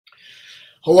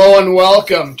Hello and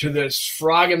welcome to this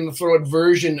frog in the throat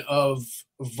version of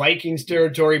Vikings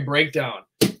territory breakdown.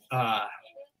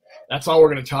 That's all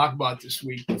we're going to talk about this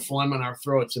week. The phlegm in our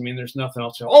throats. I mean, there's nothing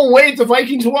else. Oh, wait, the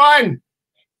Vikings won.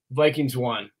 Vikings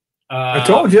won. I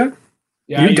told you.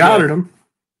 Yeah, you doubted them.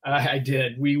 I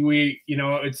did. We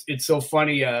it's so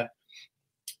funny.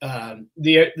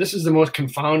 This is the most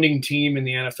confounding team in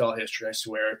the NFL history, I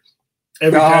swear.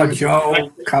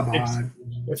 Joe, come on.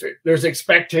 There's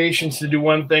expectations to do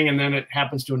one thing, and then it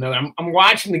happens to another. I'm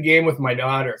watching the game with my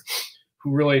daughter,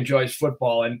 who really enjoys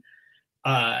football, and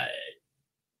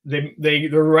they're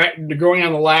going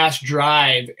on the last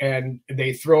drive, and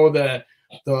they throw the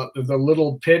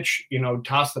little pitch,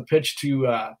 toss the pitch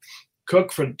to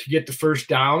Cook to get the first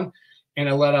down, and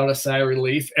I let out a sigh of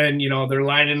relief. And they're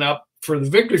lining up for the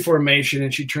victory formation,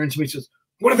 and she turns to me and says,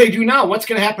 "What do they do now? What's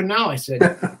going to happen now?" I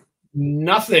said,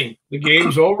 "Nothing. The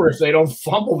game's over if they don't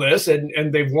fumble this,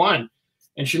 and they've won."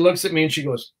 And she looks at me and she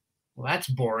goes, "Well, that's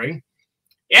boring."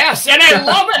 Yes, and I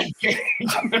love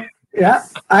it. Yeah,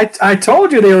 I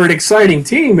told you they were an exciting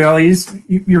team.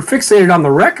 You're fixated on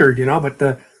the record, but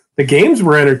the games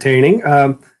were entertaining.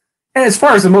 And as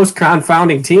far as the most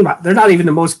confounding team, they're not even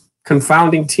the most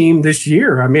confounding team this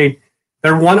year. I mean,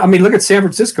 they're one. I mean, look at San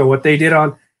Francisco. What they did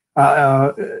on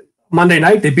Monday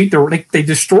night, they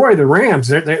destroy the Rams.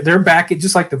 They're back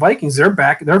just like the Vikings. They're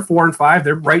back. They're 4-5.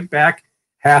 They're right back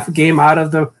half a game out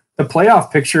of the playoff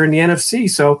picture in the NFC.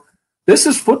 So this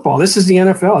is football. This is the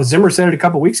NFL. As Zimmer said it a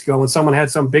couple of weeks ago when someone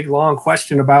had some big long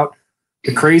question about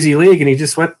the crazy league, and he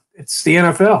just went, "It's the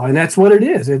NFL," and that's what it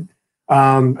is.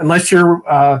 Unless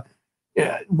you're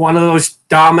one of those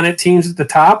dominant teams at the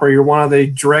top, or you're one of the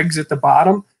dregs at the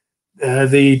bottom,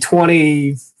 the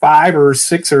 25 or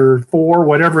 6 or 4,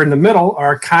 whatever in the middle,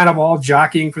 are kind of all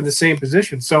jockeying for the same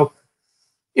position. So,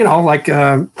 like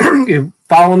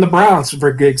following the Browns, for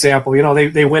example,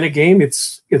 they win a game.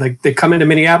 It's like they come into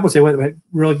Minneapolis, they win a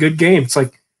really good game. It's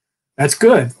like, that's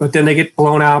good. But then they get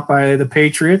blown out by the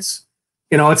Patriots.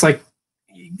 It's like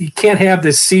you can't have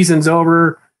this season's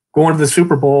over going to the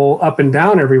Super Bowl up and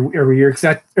down every year,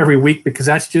 every week, because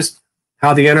that's just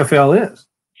how the NFL is.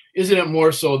 Isn't it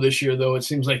more so this year, though? It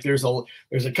seems like there's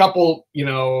a couple,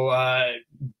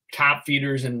 top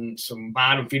feeders and some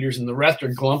bottom feeders, and the rest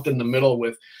are clumped in the middle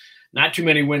with not too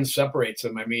many wins separates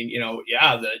them. I mean,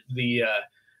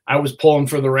 I was pulling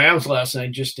for the Rams last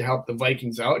night just to help the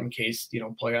Vikings out in case,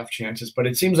 playoff chances. But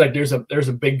it seems like there's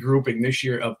a big grouping this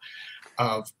year of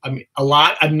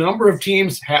a number of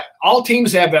teams. All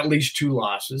teams have at least 2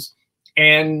 losses,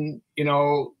 and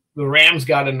the Rams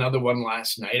got another one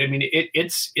last night. I mean,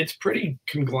 it's pretty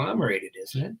conglomerated,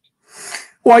 isn't it?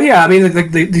 Well, yeah. I mean,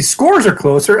 the scores are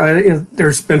closer.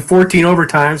 There's been 14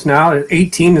 overtimes now.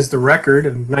 18 is the record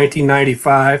in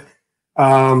 1995.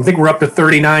 I think we're up to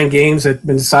 39 games that have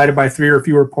been decided by 3 or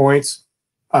fewer points.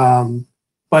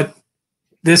 But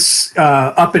this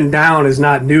up and down is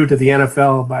not new to the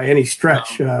NFL by any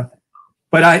stretch. No.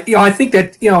 But I think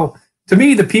that, to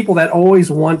me, the people that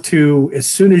always want to, as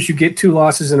soon as you get 2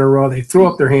 losses in a row, they throw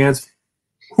up their hands.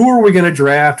 Who are we going to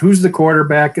draft? Who's the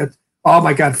quarterback? Oh,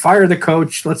 my God, fire the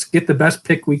coach. Let's get the best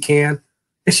pick we can.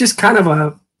 It's just kind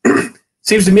of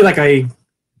seems to me like a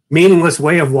meaningless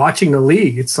way of watching the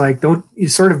league. It's like, don't you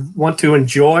sort of want to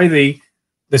enjoy the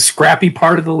scrappy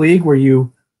part of the league where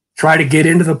you try to get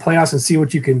into the playoffs and see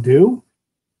what you can do?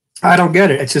 I don't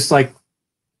get it. It's just like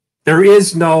there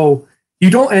is no –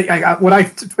 you don't – what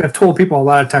I have told people a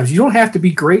lot of times, you don't have to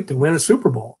be great to win a Super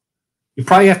Bowl. You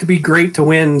probably have to be great to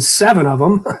win 7 of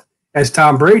them, as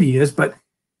Tom Brady is, but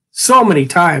so many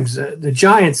times the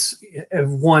Giants have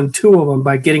won 2 of them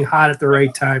by getting hot at the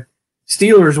right time.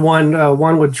 Steelers won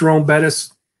one with Jerome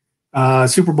Bettis,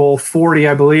 Super Bowl 40,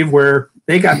 I believe, where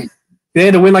they had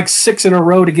to win like 6 in a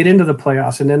row to get into the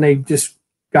playoffs, and then they just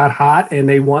got hot and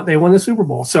they won the Super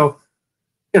Bowl. So,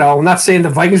 I'm not saying the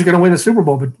Vikings are going to win the Super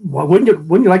Bowl, but wouldn't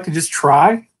you like to just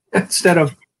try instead of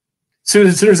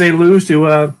as soon as they lose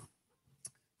to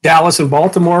Dallas and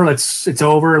Baltimore, it's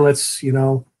over. Let's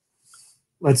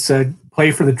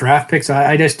play for the draft picks.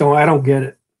 I don't get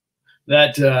it.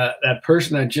 That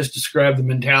person that just described the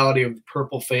mentality of the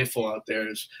Purple Faithful out there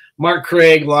is Mark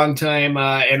Craig, longtime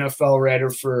NFL writer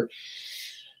for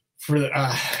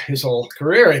his whole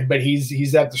career, but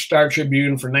he's at the Star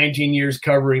Tribune for 19 years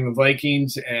covering the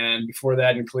Vikings, and before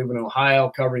that in Cleveland,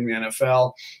 Ohio, covering the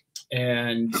NFL,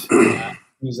 and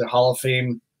he's a Hall of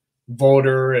Fame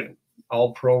voter and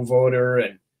All-Pro voter,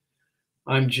 and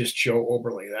I'm just Joe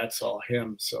Oberle. That's all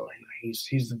him. So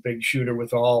he's the big shooter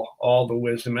with all the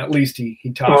wisdom. At least he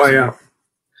talks. Oh yeah.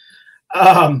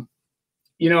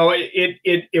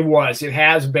 It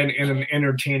has been an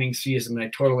entertaining season.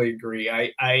 I totally agree.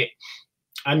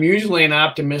 I'm usually an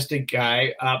optimistic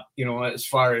guy, as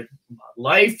far as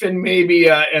life and maybe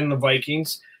and the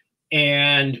Vikings.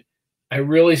 And I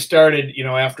really started,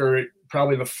 after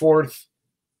probably the fourth,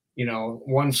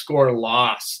 one score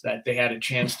loss that they had a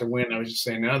chance to win. I was just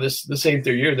saying, no, this ain't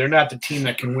their year. They're not the team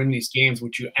that can win these games,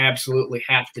 which you absolutely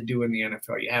have to do in the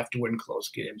NFL. You have to win close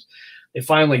games. They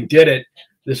finally did it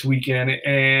this weekend.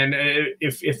 And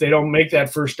if they don't make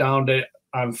that first down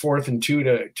on 4th and 2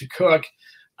 to Cook,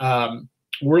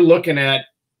 we're looking at,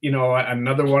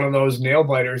 another one of those nail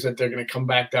biters that they're going to come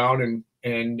back down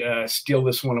and steal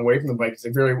this one away from the Vikings. They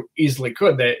very easily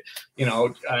could. Herbert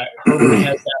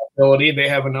has that ability. They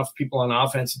have enough people on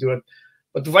offense to do it.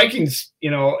 But the Vikings,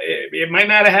 it might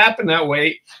not have happened that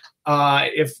way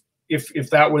if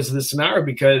that was the scenario,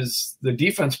 because the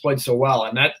defense played so well.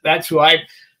 And that's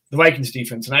the Vikings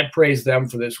defense, and I praise them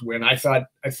for this win. I thought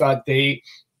they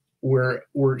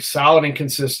were solid and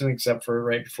consistent, except for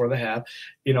right before the half,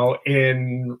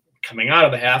 in coming out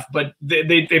of the half. But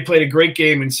they played a great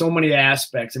game in so many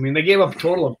aspects. I mean, they gave up a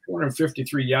total of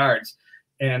 253 yards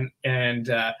and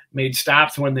made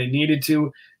stops when they needed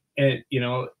to, and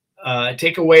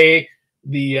take away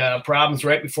the problems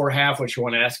right before half, which I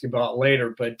want to ask you about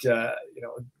later. But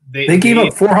they gave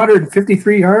up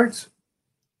 453 yards.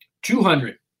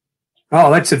 200. Oh,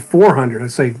 that's at 400.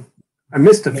 Let's say I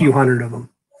missed a few hundred of them.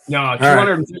 No,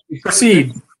 250 right.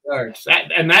 Proceed. Yards.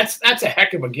 That's a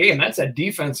heck of a game. That's a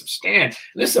defensive stand.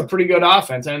 This is a pretty good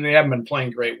offense, and they haven't been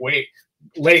playing great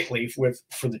lately for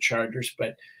the Chargers.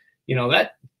 But to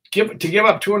give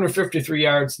up 253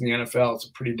 yards in the NFL is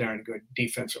a pretty darn good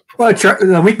defensive performance. Well,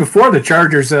 the week before the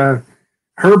Chargers,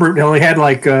 Herbert only had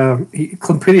he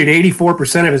completed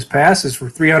 84% of his passes for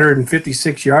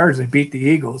 356 yards. They beat the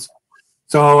Eagles.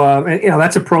 So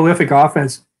that's a prolific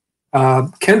offense.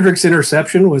 Kendrick's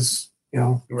interception was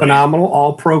phenomenal,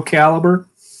 all pro caliber.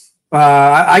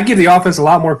 I give the offense a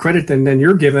lot more credit than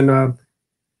you're giving.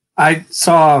 I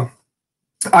saw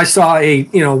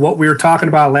what we were talking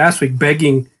about last week,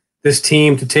 begging this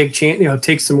team to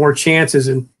take some more chances,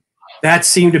 and that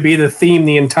seemed to be the theme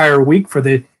the entire week for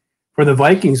the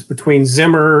Vikings, between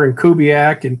Zimmer and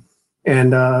Kubiak,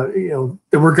 and that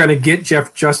we're going to get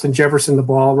Justin Jefferson the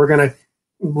ball. We're going to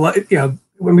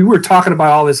when we were talking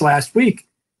about all this last week,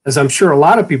 as I'm sure a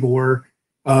lot of people were,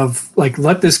 of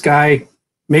let this guy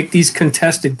make these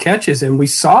contested catches, and we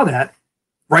saw that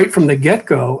right from the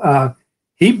get-go.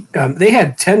 They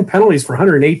had 10 penalties for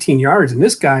 118 yards, and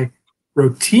this guy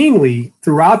routinely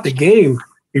throughout the game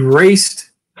erased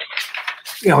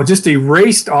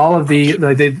all of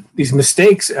these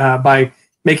mistakes by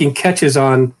making catches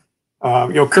on.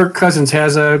 Kirk Cousins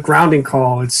has a grounding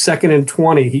call. It's 2nd and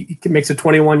 20. He makes a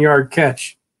 21-yard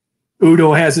catch.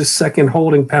 Udo has his second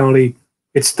holding penalty.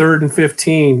 It's 3rd and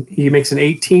 15. He makes an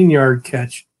 18-yard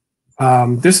catch.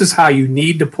 This is how you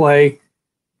need to play,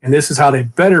 and this is how they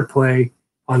better play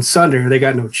on Sunday, or they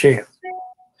got no chance.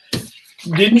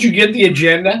 Didn't you get the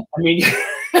agenda? I mean,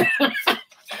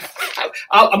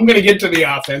 I'm going to get to the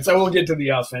offense. I will get to the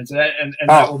offense, and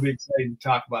that will be exciting to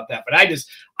talk about that. But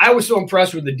I was so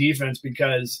impressed with the defense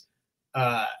because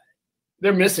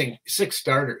they're missing 6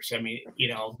 starters. I mean,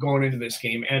 going into this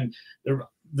game, and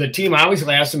the team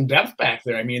obviously has some depth back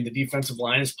there. I mean, the defensive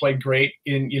line has played great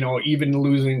in, even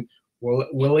losing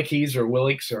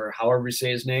Willicks or however you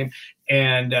say his name,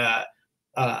 and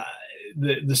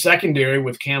the secondary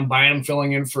with Cam Bynum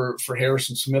filling in for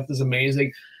Harrison Smith is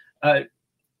amazing. That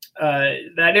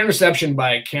interception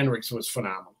by Kendricks was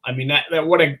phenomenal. I mean, that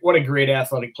what a great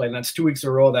athletic play. And that's 2 weeks in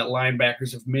a row that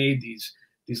linebackers have made these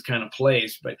kind of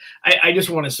plays. But I just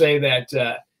want to say that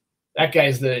that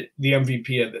guy's the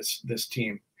MVP of this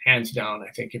team, hands down.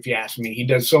 I think, if you ask me, he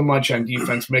does so much on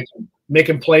defense,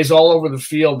 making plays all over the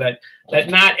field that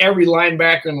not every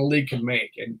linebacker in the league can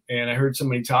make. And I heard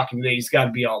somebody talking today, he's got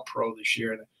to be all pro this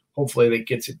year, and hopefully that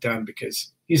gets it done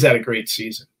because he's had a great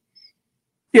season.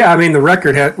 Yeah, I mean, the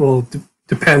record will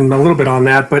depend a little bit on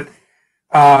that, but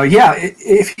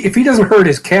if he doesn't hurt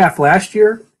his calf last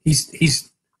year,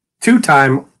 he's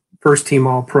 2-time first-team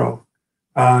All-Pro.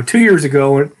 2 years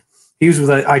ago, he was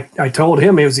I told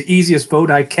him it was the easiest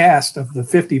vote I cast of the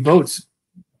 50 votes.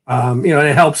 And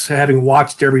it helps having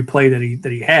watched every play that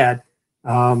he had.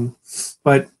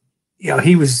 But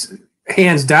he was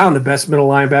hands down the best middle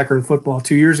linebacker in football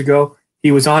 2 years ago.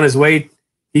 He was on his way.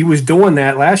 He was doing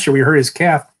that last year. We hurt his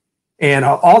calf, and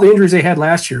all the injuries they had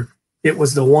last year. He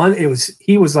was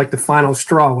like the final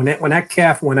straw when that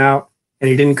calf went out and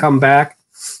he didn't come back.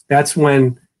 That's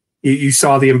when you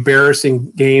saw the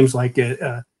embarrassing games like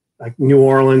New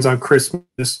Orleans on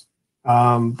Christmas.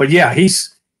 But yeah,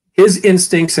 his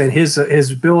instincts and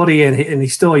his ability, and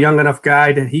he's still a young enough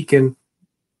guy that he can,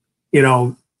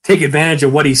 take advantage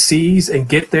of what he sees and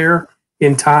get there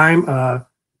in time.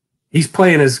 He's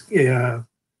playing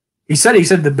he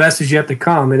said the best is yet to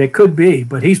come, and it could be,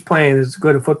 but he's playing as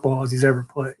good a football as he's ever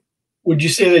played. Would you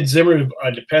say that Zimmer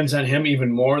depends on him even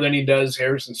more than he does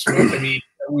Harrison Smith? I mean,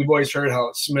 we've always heard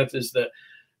how Smith is the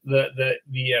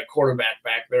quarterback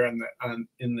back there in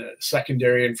the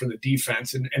secondary and for the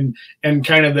defense, and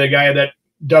kind of the guy that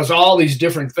does all these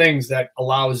different things that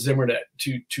allows Zimmer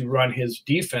to run his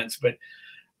defense. But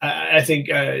I think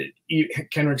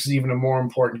Kendricks is even a more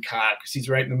important cog because he's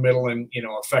right in the middle and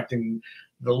affecting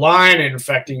the line and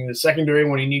affecting the secondary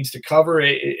when he needs to cover.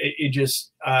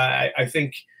 I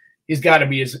think he's got to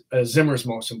be Zimmer's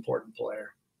most important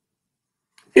player.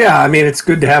 Yeah, I mean, it's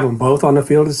good to have them both on the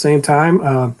field at the same time.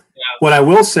 What I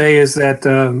will say is that,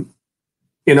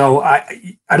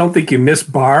 I don't think you miss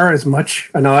Barr as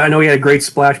much. I know he had a great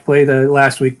splash play the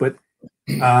last week, but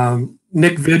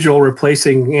Nick Vigil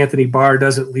replacing Anthony Barr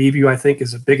doesn't leave you, I think,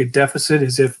 as big a deficit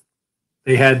as if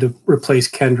they had to replace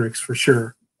Kendricks for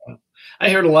sure. I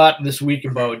heard a lot this week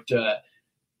about,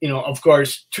 of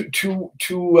course, two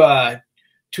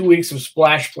weeks of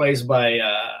splash plays by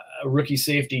rookie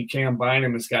safety Cam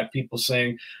Bynum has got people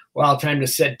saying, well, time to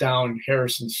set down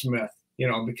Harrison Smith,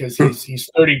 because he's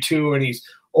 32 and he's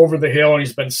over the hill and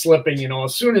he's been slipping.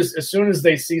 As soon as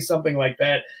they see something like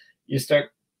that, you start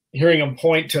hearing him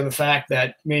point to the fact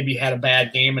that maybe he had a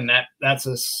bad game, and that's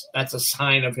a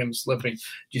sign of him slipping. Do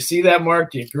you see that,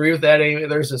 Mark? Do you agree with that?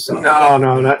 There's a no,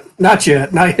 not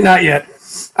yet, not yet.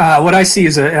 What I see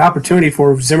is an opportunity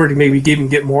for Zimmer to maybe even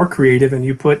get more creative, and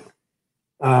you put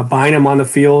Bynum on the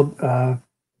field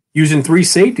using three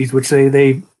safeties, which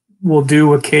they will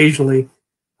do occasionally.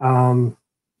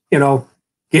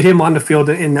 Get him on the field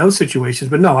in those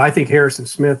situations. But no, I think Harrison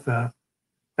Smith.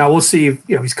 Now we'll see if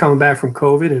he's coming back from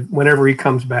COVID, and whenever he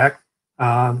comes back,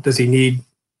 does he need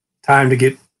time to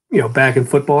get back in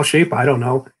football shape? I don't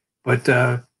know, but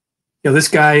this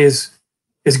guy is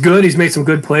good. He's made some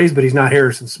good plays, but he's not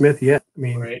Harrison Smith yet. I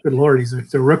mean, right. Good Lord,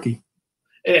 he's a rookie.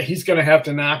 Yeah, he's going to have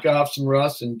to knock off some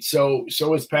rust, and so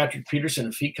is Patrick Peterson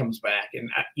if he comes back. And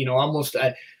you almost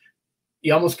got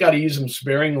to use him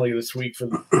sparingly this week for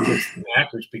the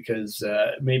Packers because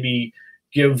maybe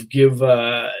give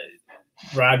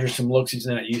Rodgers some looks he's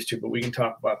not used to. But we can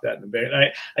talk about that in a bit.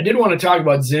 I did want to talk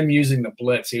about Zim using the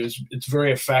blitz. It's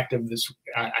very effective.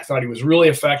 I thought he was really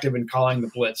effective in calling the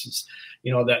blitzes.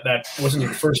 That wasn't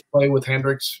the first play with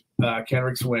Kendricks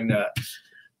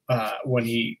when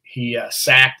he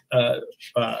sacked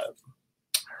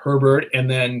Herbert, and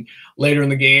then later in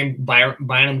the game,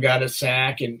 Bynum got a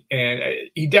sack, and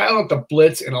he dialed up the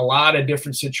blitz in a lot of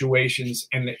different situations,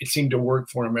 and it seemed to work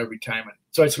for him every time.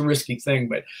 So it's a risky thing,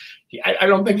 but I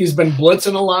don't think he's been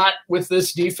blitzing a lot with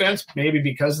this defense. Maybe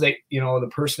because the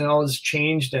personnel has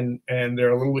changed and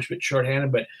they're a little bit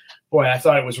shorthanded. But boy, I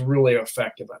thought it was really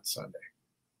effective on Sunday.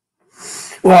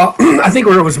 Well, I think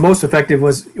where it was most effective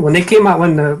was when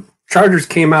the Chargers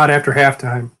came out after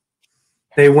halftime.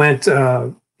 They went,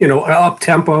 up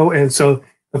tempo, and so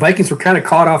the Vikings were kind of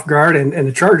caught off guard. And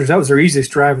the Chargers, that was their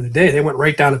easiest drive of the day. They went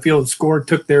right down the field and scored,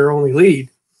 took their only lead,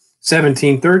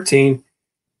 17-13.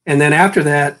 And then after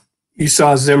that, you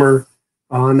saw Zimmer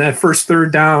on that first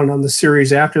third down on the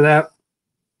series after that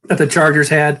the Chargers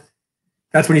had.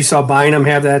 That's when you saw Bynum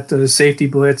have that safety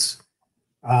blitz.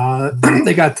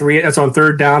 They got 3. That's on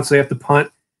third down, so they have to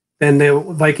punt. Then the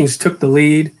Vikings took the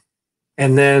lead.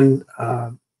 And then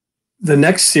the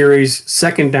next series,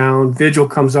 second down, Vigil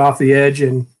comes off the edge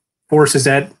and forces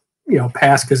that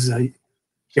pass because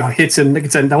hits him.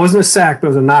 That wasn't a sack, but it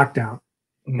was a knockdown.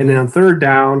 Mm-hmm. And then on third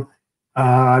down,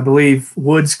 I believe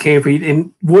Woods came.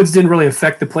 And Woods didn't really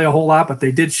affect the play a whole lot, but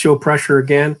they did show pressure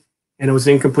again, and it was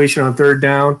incompletion on third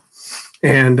down.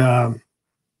 And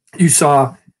you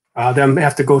saw them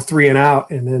have to go 3 and out,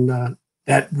 and then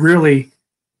that really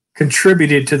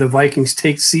contributed to the Vikings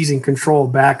seizing control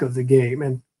back of the game.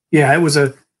 And yeah, it was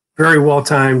a very well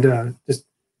timed just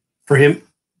for him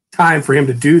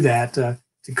to do that to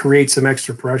create some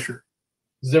extra pressure.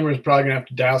 Zimmer's probably gonna have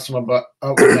to dial some up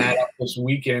this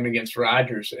weekend against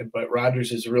Rodgers, but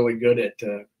Rodgers is really good at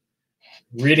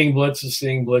reading blitzes,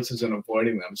 seeing blitzes, and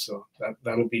avoiding them. So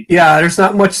that'll be. Yeah, there's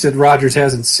not much that Rodgers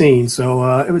hasn't seen.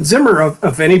 So Zimmer,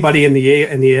 of anybody in the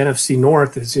NFC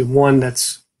North, is one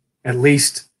that's at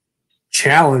least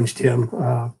challenged him.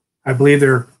 I believe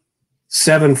they're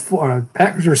 7-4.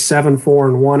 Packers are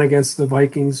 7-4-1 against the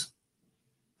Vikings,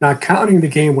 not counting the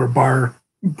game where Barr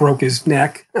broke his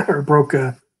neck or broke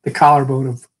the collarbone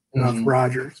of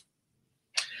Rodgers.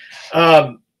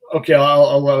 Okay,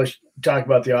 I'll talk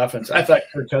about the offense. I thought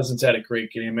Kirk Cousins had a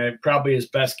great game. Probably his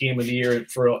best game of the year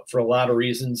for a lot of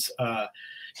reasons.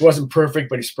 He wasn't perfect,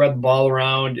 but he spread the ball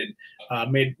around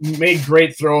and made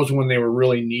great throws when they were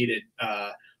really needed.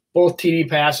 Both TD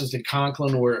passes to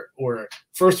Conklin were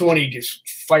first one, he just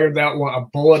fired that one, a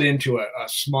bullet into a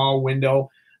small window.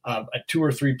 2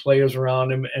 or 3 players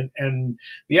around him, and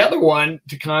the other one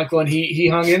to Conklin, he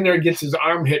hung in there, gets his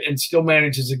arm hit, and still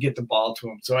manages to get the ball to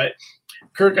him. So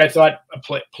Kirk, I thought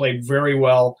played very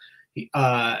well,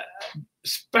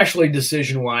 especially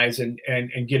decision wise, and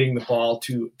getting the ball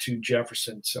to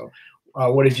Jefferson. So,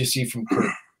 what did you see from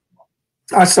Kirk?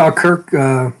 I saw Kirk.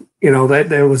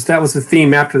 That was the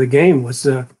theme after the game was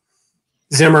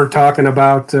Zimmer talking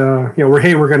about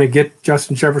we're going to get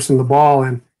Justin Jefferson the ball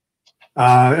and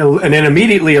then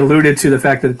immediately alluded to the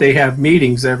fact that they have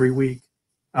meetings every week.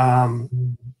 The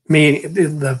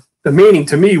meaning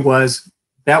to me was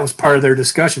that was part of their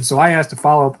discussion. So I asked a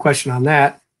follow-up question on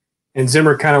that, and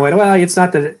Zimmer kind of went, well, it's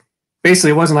not that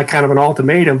basically it wasn't like kind of an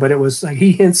ultimatum, but it was like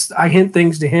I hint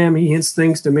things to him, he hints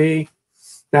things to me.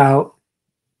 Now,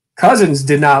 Cousins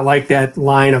did not like that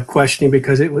line of questioning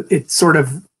because it sort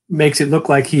of makes it look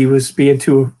like he was being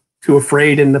too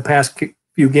afraid in the past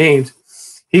few games.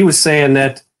 He was saying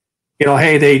that,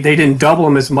 hey, they didn't double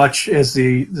him as much as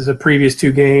the previous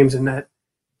 2 games, and that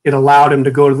it allowed him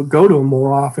to go to him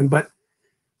more often. But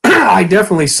I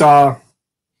definitely saw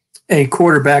a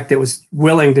quarterback that was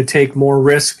willing to take more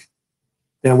risk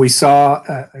than we saw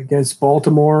against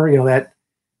Baltimore. That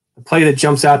the play that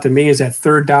jumps out to me is that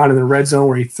 3rd down in the red zone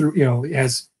where he threw, he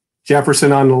has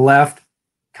Jefferson on the left,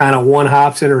 kind of one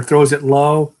hops it or throws it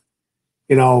low.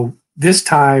 This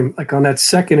time, like on that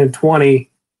 2nd and 20.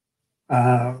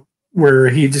 Where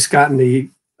he just gotten the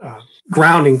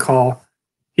grounding call,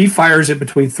 he fires it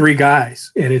between 3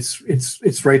 guys, and it's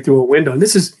right through a window. And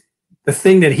this is the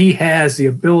thing that he has the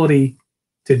ability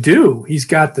to do. He's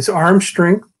got this arm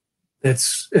strength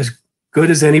that's as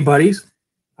good as anybody's,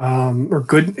 or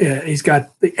good. He's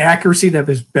got the accuracy that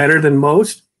is better than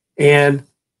most, and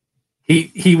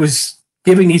he was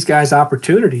giving these guys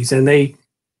opportunities, and they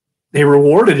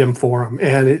rewarded him for him,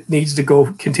 and it needs to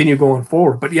continue going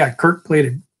forward. But yeah, Kirk played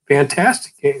a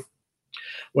fantastic game.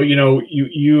 Well,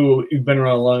 you've been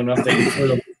around long enough that you've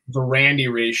heard of the Randy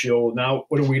ratio. Now,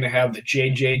 what are we going to have? The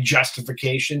JJ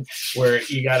justification, where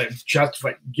you got to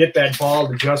get that ball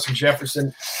to Justin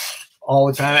Jefferson all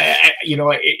the time.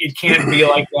 It can't be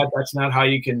like that. That's not how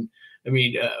you can.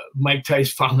 Mike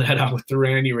Tice found that out with the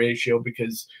Randy ratio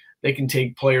because they can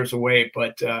take players away,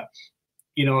 but.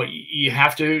 You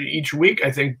have to each week,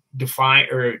 I think, define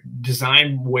or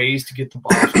design ways to get the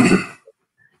ball.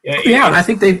 And I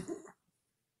think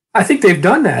they've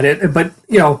done that. But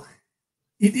you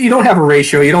don't have a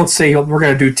ratio. You don't say we're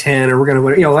going to do 10 or we're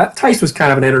going to. That Tice was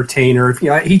kind of an entertainer.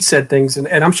 He said things,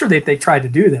 and I'm sure they tried to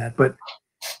do that, but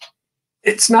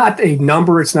it's not a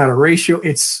number. It's not a ratio.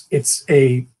 It's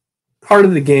a part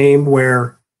of the game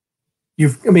where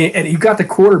you've got the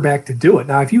quarterback to do it.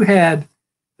 Now, if you had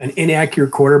an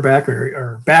inaccurate quarterback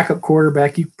or backup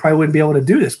quarterback, you probably wouldn't be able to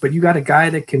do this. But you got a guy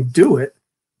that can do it,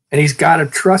 and he's got to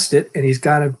trust it, and he's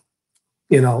got to,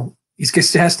 he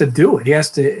just has to do it. He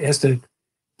has to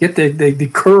get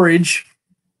the courage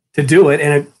to do it.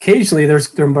 And occasionally there's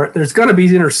going to be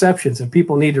interceptions, and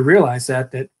people need to realize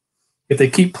that if they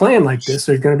keep playing like this,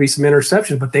 there's going to be some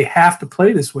interceptions. But they have to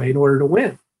play this way in order to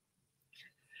win.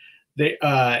 It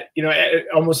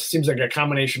almost seems like a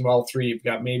combination of all 3. You've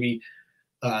got maybe.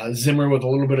 Zimmer with a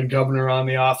little bit of governor on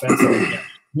the offense.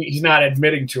 He's not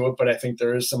admitting to it, but I think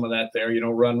there is some of that there.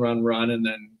 Run, and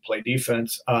then play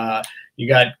defense. You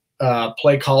got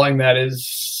play calling that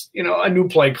is, a new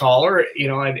play caller,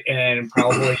 and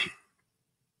probably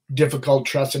difficult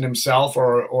trusting himself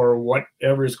or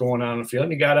whatever is going on in the field.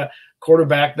 And you got a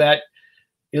quarterback that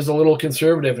is a little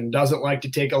conservative and doesn't like to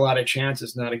take a lot of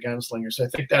chances, not a gunslinger. So I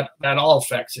think that all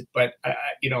affects it. But,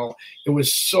 it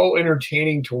was so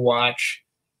entertaining to watch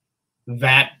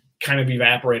that kind of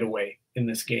evaporate away in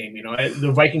this game.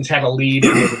 The Vikings had a lead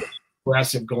and they were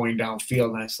aggressive going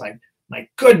downfield. And it's like, my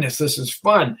goodness, this is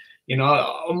fun.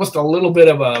 Almost a little bit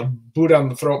of a boot on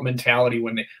the throat mentality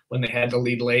when they had the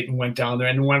lead late and went down there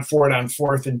and went for it on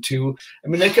 4th and 2.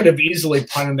 They could have easily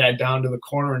punted that down to the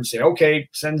corner and say, okay,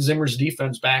 send Zimmer's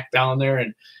defense back down there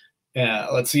and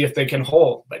let's see if they can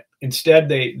hold. But instead,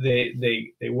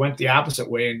 they went the opposite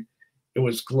way, and it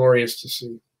was glorious to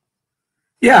see.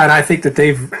 Yeah, and I think that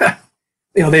they've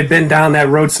been down that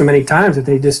road so many times that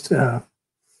they just were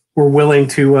willing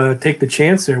to take the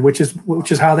chance there, which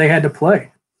is how they had to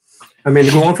play.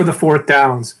 Going for the 4th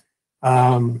downs.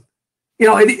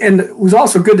 and it was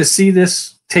also good to see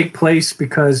this take place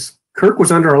because Kirk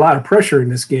was under a lot of pressure in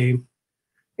this game.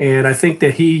 And I think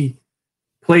that he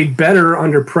played better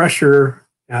under pressure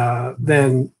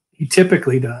than he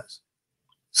typically does.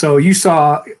 So you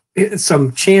saw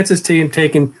some chances to him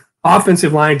taken.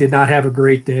 Offensive line did not have a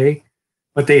great day,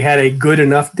 but they had a good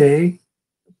enough day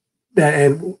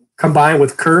and combined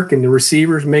with Kirk and the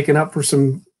receivers making up for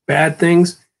some bad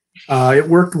things, it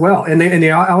worked well. And the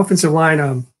offensive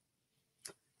line,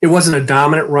 it wasn't a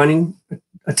dominant running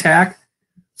attack.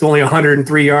 It's only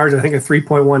 103 yards, I think a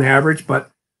 3.1 average,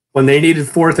 but when they needed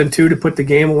 4th and 2 to put the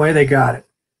game away, they got it.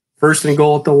 1st and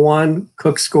goal at the 1,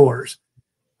 Cook scores.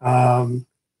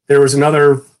 There was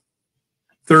another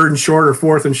 3rd and short or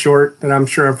 4th and short that I'm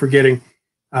sure I'm forgetting.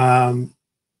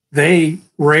 They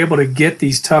were able to get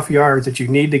these tough yards that you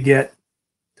need to get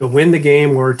to win the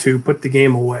game or to put the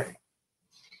game away.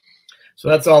 So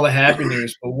that's all the happy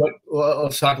news. But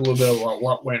let's talk a little bit about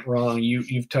what went wrong.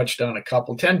 You've touched on a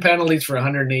couple. 10 penalties for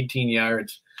 118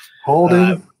 yards.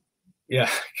 Holding. Yeah.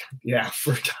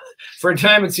 For a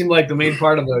time, it seemed like the main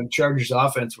part of the Chargers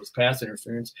offense was pass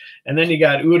interference. And then you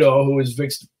got Udo, who was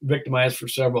victimized for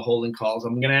several holding calls.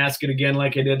 I'm going to ask it again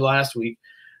like I did last week.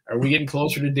 Are we getting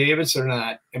closer to Davis or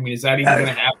not? I mean, is that even going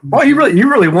to happen? Well, you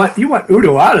really want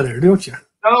Udo out of there, don't you?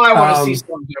 No, I want to see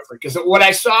something different because what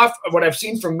I've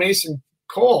seen from Mason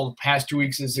Cole the past 2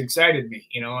 weeks has excited me,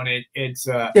 and it's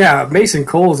Mason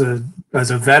Cole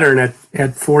as a veteran that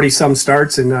had 40-some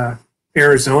starts in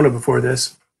Arizona before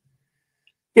this.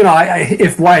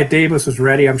 If Wyatt Davis was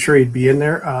ready, I'm sure he'd be in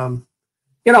there.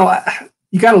 You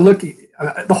got to look.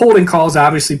 The holding calls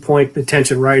obviously point the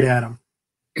attention right at him,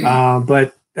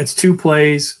 but that's 2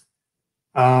 plays.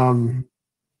 I'm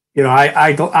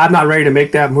not ready to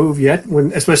make that move yet,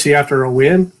 especially after a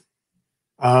win.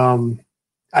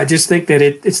 I just think that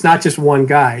it's not just one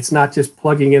guy. It's not just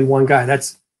plugging in one guy.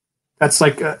 That's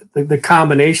like the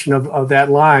combination of that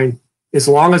line. As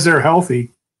long as they're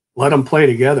healthy, let them play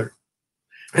together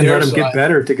and let them get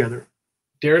better together.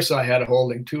 Darrisaw had a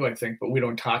holding too, I think, but we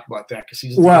don't talk about that because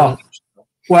he's well,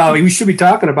 we should be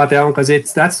talking about that one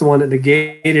because that's the one that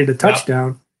negated a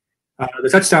touchdown. The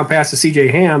touchdown pass to C.J.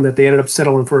 Ham that they ended up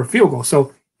settling for a field goal.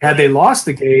 So had they lost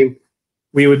the game,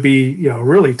 we would be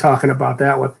really talking about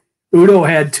that one. Udo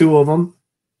had 2 of them.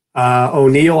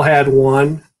 O'Neal had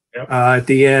 1 at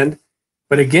the end.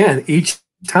 But again, each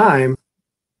time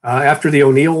after the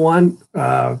O'Neal one,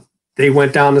 they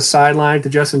went down the sideline to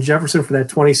Justin Jefferson for that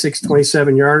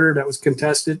 27-yarder that was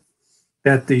contested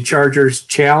that the Chargers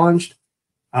challenged.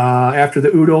 After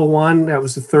the Udo one, that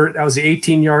was the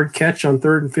 18-yard catch on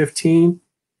 3rd and 15.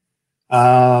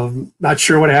 Not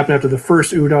sure what happened after the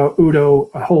first Udo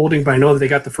holding, but I know that they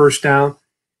got the first down,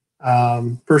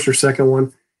 first or second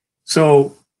one.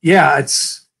 So yeah,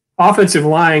 it's offensive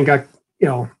line got,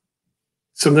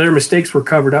 some of their mistakes were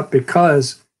covered up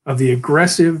because of the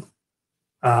aggressive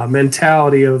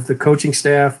mentality of the coaching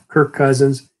staff, Kirk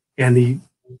Cousins, and the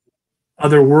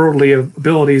otherworldly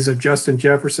abilities of Justin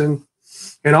Jefferson.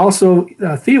 And also,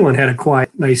 Thielen had a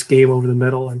quiet, nice game over the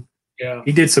middle, and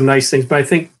he did some nice things. But I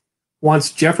think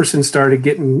once Jefferson started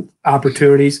getting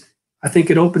opportunities, I think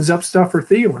it opens up stuff for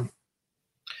Thielen.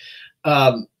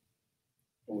 I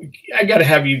got to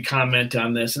have you comment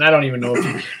on this, and I don't even know if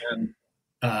you can.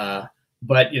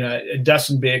 But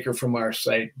Dustin Baker from our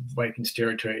site, Vikings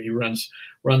Territory, he runs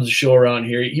the show around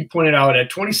here. He pointed out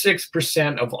at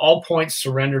 26% of all points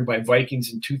surrendered by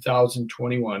Vikings in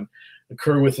 2021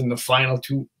 occur within the final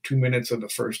two minutes of the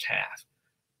first half.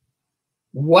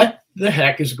 What the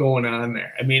heck is going on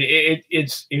there? I mean, it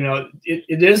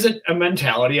isn't a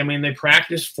mentality. I mean, they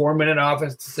practice 4-minute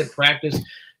offenses. They practice,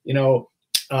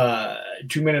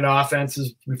 2-minute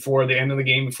offenses before the end of the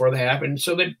game, before the half, and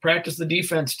so they practice the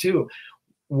defense too.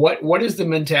 What is the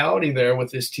mentality there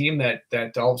with this team that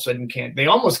all of a sudden can't? They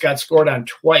almost got scored on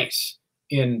twice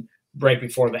in right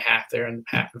before the half there in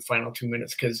the final 2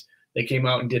 minutes because they came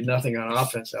out and did nothing on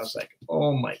offense. I was like,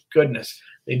 oh my goodness,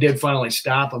 they did finally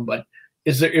stop them. But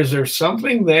is there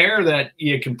something there that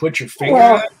you can put your finger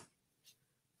on?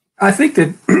 I think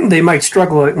that they might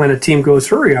struggle when a team goes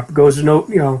hurry up,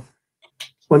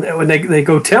 when they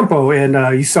go tempo,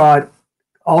 and you saw it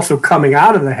also coming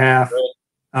out of the half.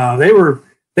 They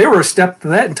were a step for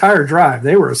that entire drive.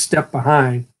 They were a step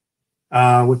behind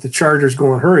with the Chargers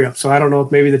going hurry up. So I don't know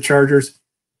if maybe the Chargers,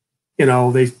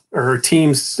 they are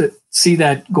teams that see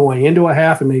that going into a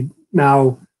half and they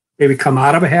now maybe come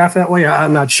out of a half that way.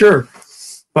 I'm not sure,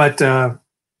 but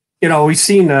we've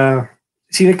seen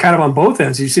it kind of on both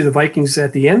ends. You see the Vikings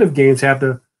at the end of games have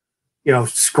to,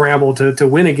 scramble to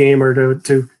win a game or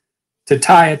to to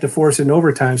tie it to force it in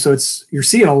overtime. So you're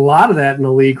seeing a lot of that in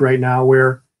the league right now,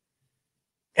 where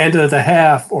end of the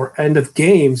half or end of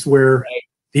games where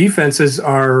defenses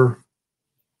are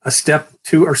a step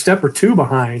or two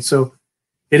behind. So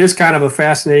it is kind of a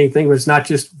fascinating thing, but it's not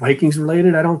just Vikings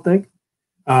related, I don't think.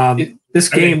 This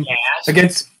game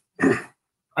against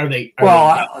are they?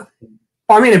 I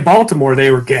mean, in Baltimore,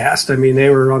 they were gassed. I mean, they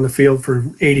were on the field for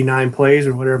 89 plays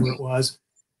or whatever it was.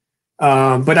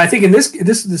 But I think in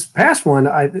this past one,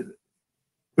 it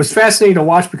was fascinating to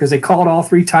watch because they called all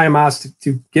 3 timeouts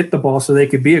to get the ball so they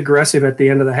could be aggressive at the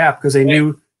end of the half because they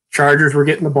knew Chargers were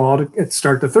getting the ball to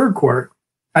start the third quarter.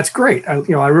 That's great. But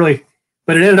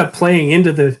it ended up playing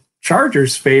into the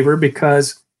Chargers' favor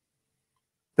because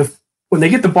when they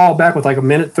get the ball back with like a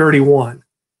minute 31,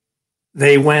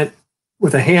 they went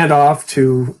with a handoff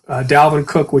to Dalvin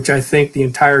Cook, which I think the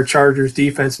entire Chargers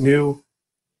defense knew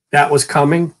that was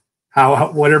coming.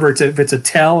 Whatever if it's a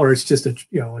tell or it's just a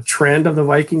trend of the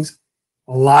Vikings,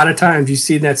 a lot of times you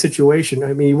see that situation.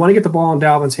 I mean, you want to get the ball in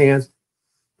Dalvin's hands,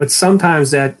 but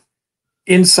sometimes that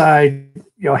inside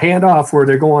handoff where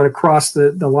they're going across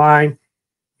the line,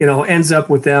 ends up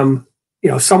with them,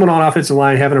 someone on offensive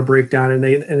line having a breakdown and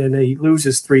then he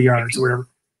loses 3 yards or whatever.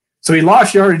 So he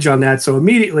lost yardage on that. So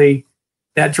immediately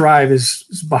that drive is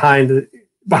behind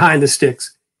the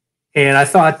sticks. And I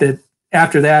thought that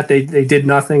after that, they did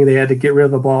nothing. They had to get rid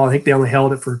of the ball. I think they only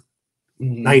held it for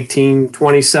 19,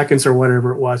 20 seconds or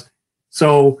whatever it was.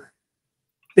 So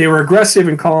they were aggressive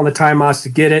in calling the timeouts to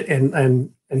get it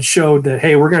and showed that,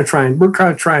 hey, we're going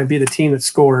to try and be the team that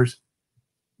scores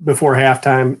before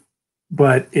halftime,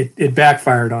 but it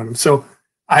backfired on them. So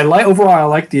overall I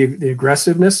like the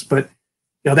aggressiveness, but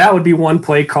that would be one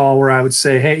play call where I would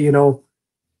say, hey,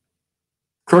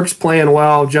 Crook's playing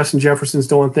well, Justin Jefferson's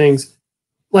doing things.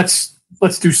 Let's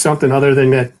do something other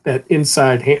than that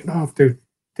inside handoff to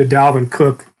Dalvin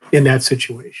Cook in that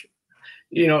situation.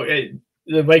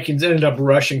 The Vikings ended up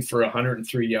rushing for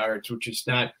 103 yards, which is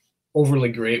not overly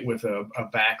great with a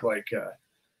back like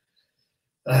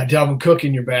Dalvin Cook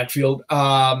in your backfield.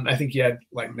 I think he had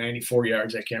like 94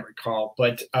 yards. I can't recall,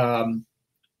 but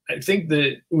I think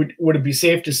that would it be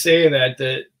safe to say that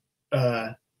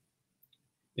the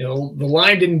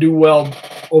line didn't do well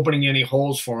opening any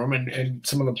holes for him and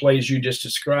some of the plays you just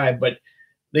described, but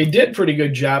they did a pretty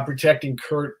good job protecting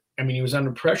Kurt. I mean, he was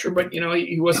under pressure, but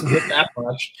he wasn't hit that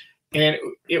much. And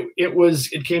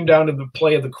it came down to the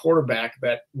play of the quarterback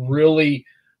that really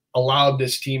allowed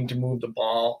this team to move the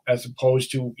ball as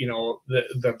opposed to,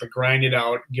 the grind it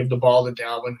out, give the ball to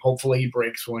Dalvin. Hopefully he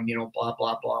breaks one, blah,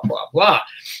 blah, blah, blah, blah.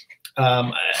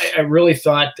 I really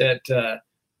thought that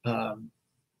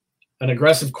an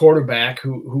aggressive quarterback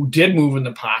who did move in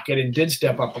the pocket and did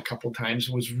step up a couple times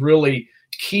was really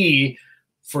key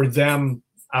for them,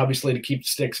 obviously, to keep the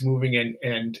sticks moving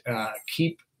and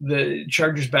keep the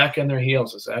Chargers back on their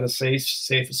heels. Is that a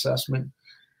safe assessment?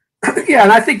 Yeah,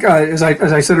 and I think as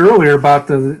I said earlier about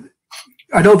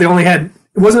I know they only had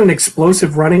it wasn't an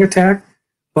explosive running attack,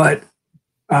 but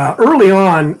early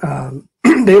on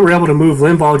they were able to move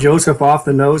Linval Joseph off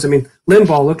the nose. I mean,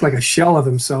 Linval looked like a shell of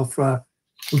himself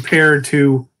compared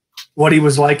to what he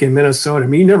was like in Minnesota. I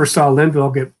mean, you never saw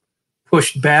Linval get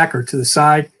pushed back or to the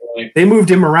side. Right. They moved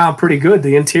him around pretty good,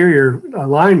 the interior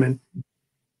lineman.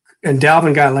 And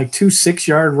Dalvin got like 2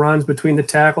 6-yard runs between the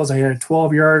tackles. I had a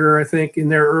 12-yarder, I think, in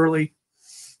there early.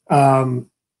 And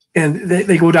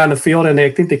they go down the field, and I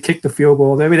think they kicked the field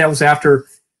goal. Maybe that was after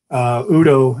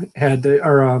Udo had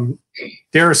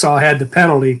Darrisaw had the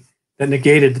penalty that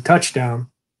negated the touchdown.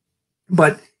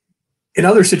 But in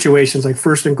other situations, like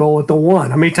 1st and goal at the 1,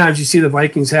 how many times you see the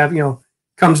Vikings have,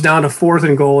 comes down to 4th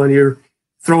and goal, and you're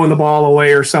throwing the ball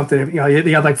away or something.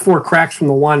 They have like 4 cracks from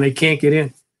the 1, they can't get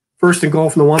in. 1st and goal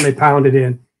from the 1, they pounded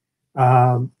in.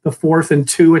 The 4th and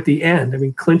 2 at the end. I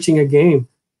mean, clinching a game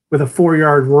with a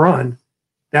 4-yard run.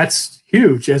 That's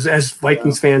huge, as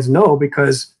Vikings fans know,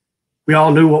 because we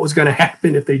all knew what was going to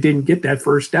happen if they didn't get that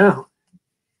first down.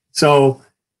 So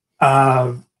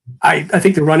I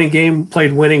think the running game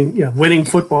played winning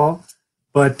football,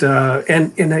 but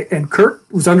and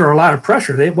Kurt was under a lot of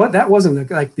pressure. That wasn't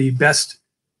like the best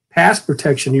pass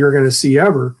protection you're going to see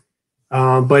ever,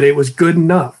 but it was good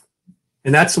enough.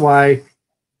 And that's why,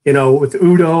 with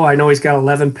Udo, I know he's got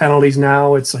 11 penalties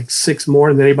now. It's like 6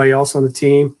 more than anybody else on the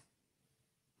team.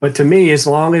 But to me, as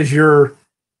long as you're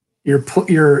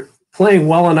playing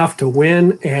well enough to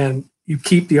win and you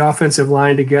keep the offensive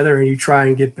line together and you try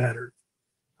and get better,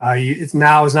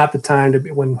 now is not the time to be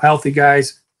when the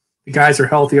guys are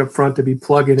healthy up front to be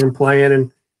plugging and playing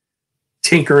and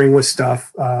tinkering with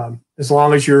stuff. As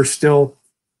long as you're still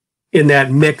in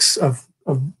that mix of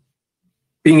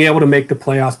being able to make the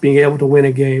playoffs, being able to win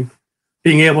a game,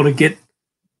 being able to get,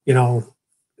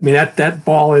 that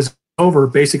ball is over.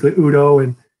 Basically, Udo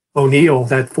and O'Neal,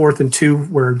 that 4th and 2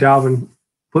 where Dalvin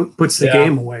puts the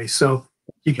game away. So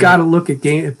you got to look at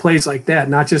plays like that,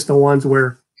 not just the ones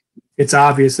where it's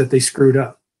obvious that they screwed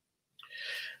up.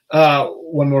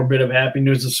 One more bit of happy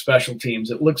news of special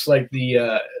teams. It looks like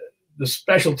the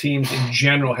special teams in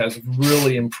general has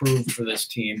really improved for this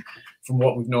team from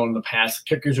what we've known in the past.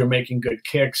 The kickers are making good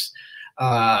kicks.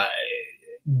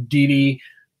 Dede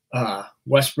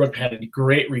Westbrook had a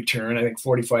great return, I think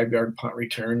 45-yard punt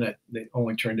return that they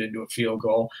only turned into a field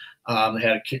goal. They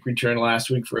had a kick return last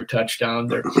week for a touchdown.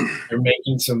 They're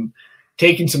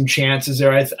taking some chances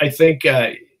there. I think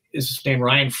is his name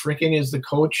Ryan Frickin is the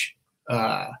coach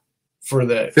for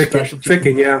the special teams.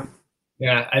 Frickin, yeah.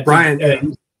 Yeah, I think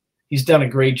Ryan, he's done a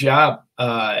great job.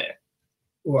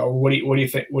 Well, what do you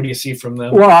think? What do you see from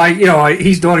them? Well,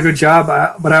 he's doing a good job,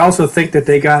 but I also think that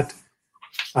they got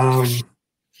a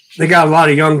lot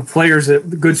of young players,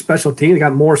 good special teams. They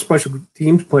got more special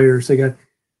teams players. They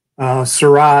got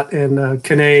Surratt and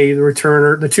Kane, the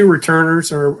returner. The two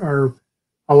returners are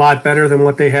a lot better than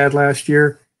what they had last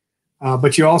year.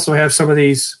 But you also have some of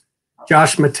these.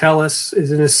 Josh Metellus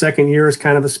is in his second year as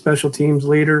kind of a special teams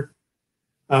leader.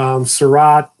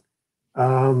 Surratt.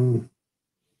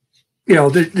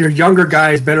 They're younger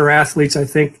guys, better athletes, I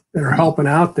think, that are helping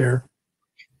out there.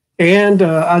 And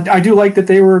I do like that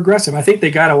they were aggressive. I think they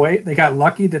got away. They got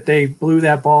lucky that they blew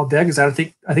that ball dead because I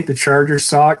think the Chargers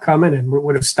saw it coming and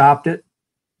would have stopped it.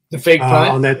 The fake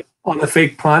punt on the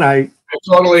fake punt. I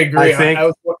totally agree. I think, that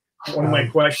was one of my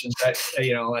questions. I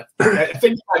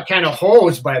think I kind of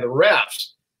hosed by the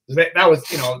refs. That was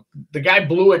the guy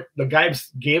blew it. The guy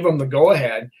gave him the go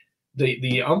ahead.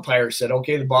 The umpire said,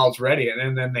 "Okay, the ball's ready,"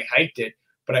 and then they hiked it.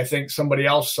 But I think somebody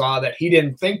else saw that he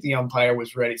didn't think the umpire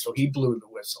was ready, so he blew the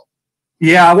whistle.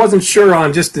 Yeah, I wasn't sure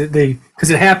on just because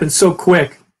it happened so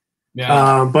quick.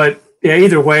 Yeah. But yeah,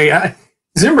 either way,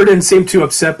 Zimmer didn't seem too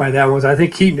upset by that one. I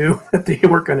think he knew that they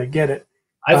weren't going to get it.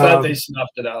 I thought they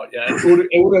snuffed it out. Yeah,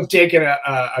 it would have taken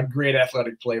a great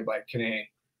athletic play by Kane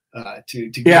to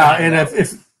get. Yeah, and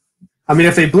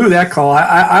if they blew that call,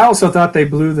 I also thought they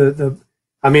blew the.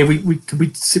 I mean, we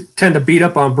tend to beat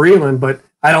up on Breeland, but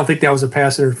I don't think that was a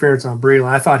pass interference on Breeland.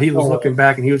 I thought he was looking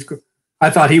back and I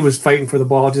thought he was fighting for the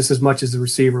ball just as much as the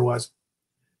receiver was.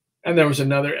 And there was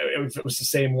another. It was the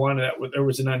same one. There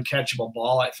was an uncatchable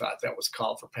ball. I thought that was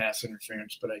called for pass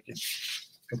interference, but I could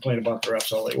complain about the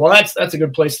refs all day. Well, that's a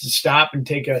good place to stop and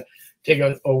take a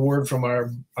word from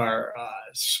our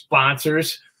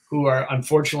sponsors, who are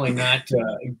unfortunately not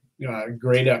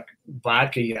great at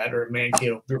vodka yet, or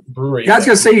Mankato Brewery. Yeah, I was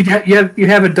going to say you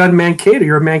haven't done Mankato.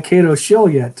 You're a Mankato shill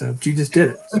yet. You just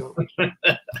did it. So.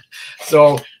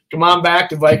 So come on back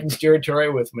to Vikings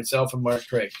territory with myself and Mark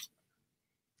Craig.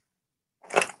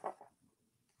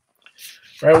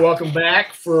 All right, welcome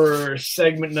back for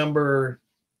segment number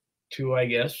 2, I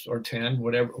guess, or 10,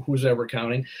 whatever, who's ever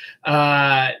counting.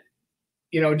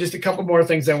 Just a couple more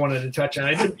things I wanted to touch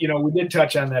on. We did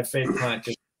touch on that fake punt,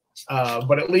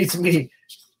 but it leads me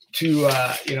to,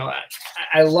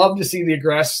 I love to see the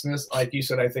aggressiveness. Like you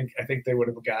said, I think they would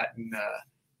have gotten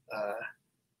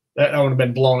that would have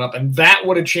been blown up, and that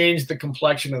would have changed the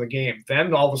complexion of the game.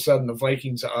 Then all of a sudden, the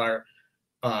Vikings are,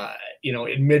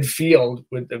 in midfield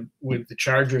with the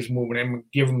Chargers moving and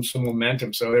give them some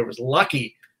momentum. So it was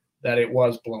lucky that it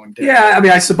was blown dead. Yeah, I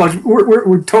mean, I suppose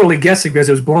we're totally guessing because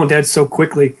it was blown dead so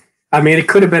quickly. I mean, it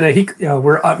could have been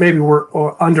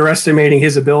we're underestimating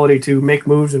his ability to make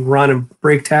moves and run and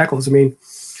break tackles. I mean,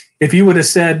 if you would have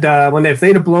said if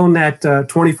they'd have blown that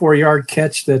 24-yard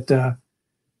catch that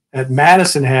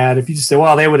Madison had, if you just said,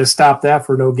 well, they would have stopped that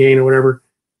for no gain or whatever.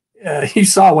 You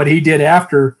saw what he did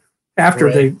after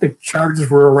right. the Chargers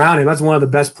were around him. That's one of the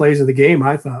best plays of the game,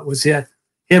 I thought, was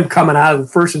him coming out of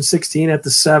the 1st and 16 at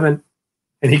the 7,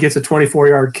 and he gets a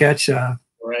 24-yard catch.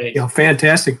 Right.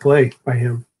 Fantastic play by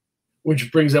him.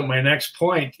 Which brings up my next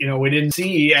point. We didn't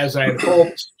see, as I had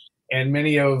hoped, and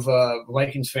many of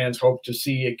Vikings fans hoped to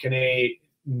see Kene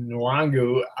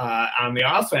Nwangu on the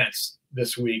offense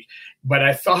this week. But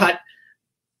I thought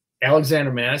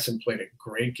Alexander Madison played a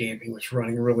great game. He was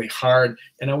running really hard.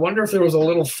 And I wonder if there was a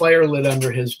little fire lit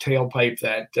under his tailpipe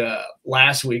that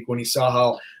last week when he saw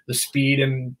how the speed,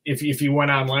 and if he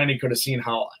went online, he could have seen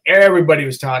how everybody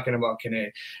was talking about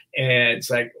Kene. And it's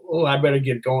like, I better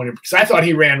get going here, because I thought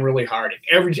he ran really hard. And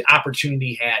every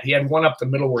opportunity he had one up the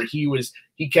middle where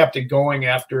he kept it going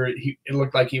after it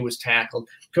looked like he was tackled.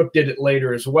 Cook did it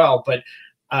later as well. But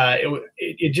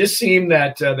it just seemed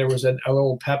that there was a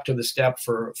little pep to the step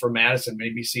for Madison.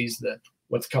 Maybe sees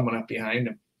what's coming up behind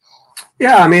him.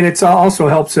 Yeah, I mean, it also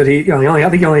helps that I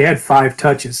think he only had 5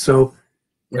 touches. So,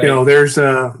 right. There's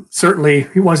certainly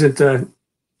he wasn't a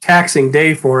taxing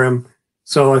day for him.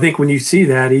 So I think when you see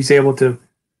that, he's able to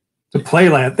play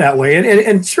that way.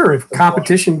 And sure, if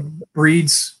competition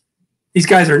breeds, these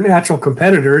guys are natural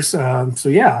competitors. So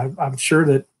yeah, I'm sure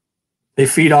that they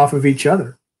feed off of each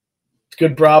other. It's a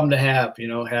good problem to have.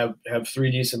 Have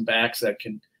 3 decent backs that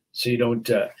can, so you don't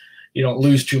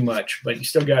lose too much. But you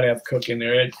still got to have Cook in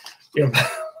there.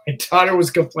 My daughter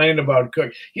was complaining about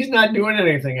Cook. He's not doing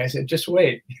anything. I said, just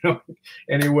wait,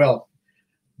 and he will.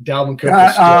 Dalvin Cook.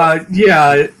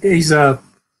 Yeah, he's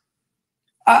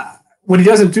when he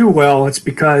doesn't do well, it's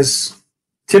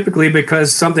typically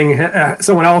because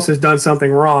someone else has done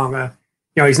something wrong.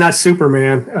 He's not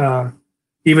Superman.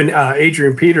 Even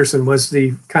Adrian Peterson was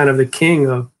the kind of the king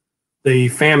of the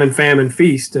famine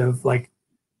feast of like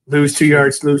lose 2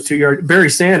 yards. Barry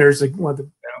Sanders, like one of the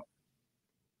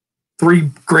 3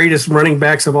 greatest running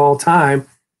backs of all time,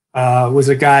 was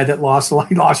a guy that lost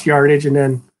yardage and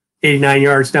then 89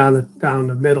 yards down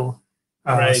the middle.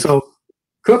 Right. So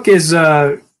Cook is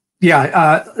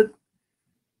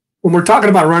when we're talking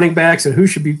about running backs and who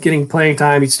should be getting playing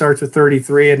time, he starts with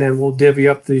 33, and then we'll divvy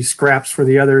up the scraps for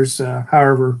the others,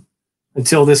 however,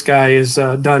 until this guy is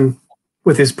done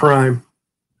with his prime.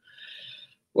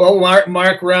 Well,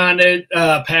 Mark, we're on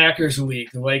Packers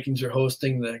week. The Vikings are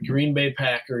hosting the Green Bay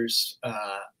Packers,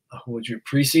 who was your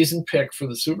preseason pick for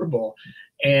the Super Bowl,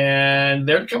 and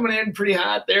they're coming in pretty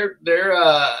hot.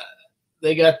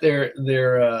 They got their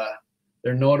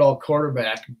know-it-all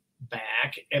quarterback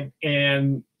back,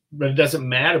 but it doesn't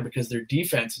matter because their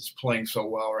defense is playing so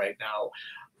well right now.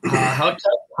 How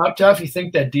tough you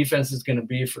think that defense is going to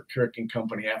be for Kirk and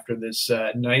company after this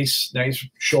nice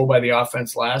show by the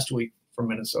offense last week from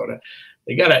Minnesota?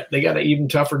 They got an even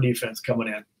tougher defense coming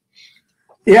in.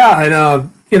 Yeah,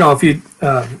 and if you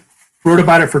wrote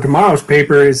about it for tomorrow's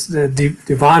paper, is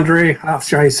Devondre, I'm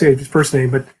trying to say his first name,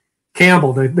 but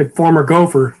Campbell, the former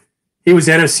Gopher. He was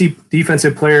NFC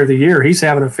Defensive Player of the Year. He's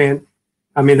having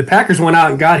the Packers went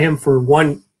out and got him for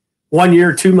one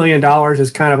year, $2 million as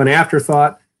kind of an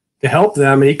afterthought to help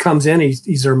them. And he comes in,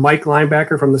 he's their Mike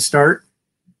linebacker from the start.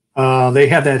 They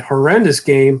had that horrendous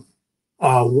game,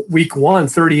 week 1,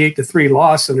 38-3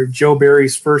 loss under Joe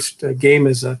Barry's first game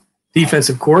as a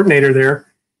defensive coordinator there.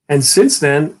 And since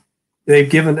then, they're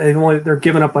giving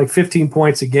up like 15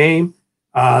 points a game.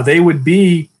 They would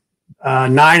be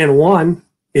 9-1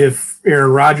 if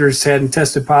Aaron Rodgers hadn't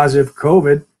tested positive for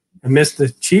COVID and missed the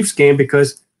Chiefs game,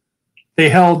 because they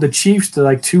held the Chiefs to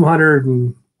like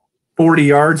 240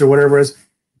 yards or whatever it is.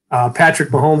 Patrick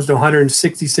Mahomes to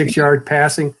 166 yard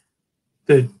passing,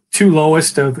 the 2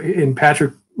 lowest in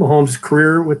Patrick Mahomes'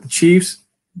 career with the Chiefs.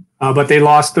 But they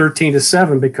lost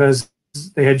 13-7 because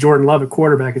they had Jordan Love at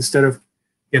quarterback instead of,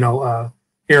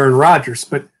 Aaron Rodgers.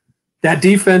 But that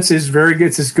defense is very good.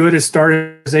 It's as good a start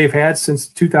as they've had since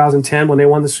 2010 when they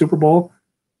won the Super Bowl.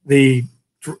 The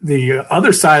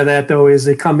other side of that, though, is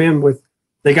they come in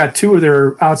they got 2 of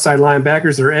their outside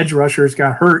linebackers. Their edge rushers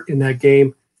got hurt in that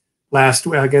game last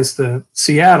against the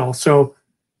Seattle. So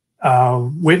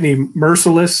Whitney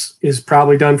Merciless is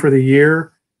probably done for the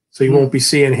year, so you won't be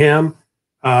seeing him.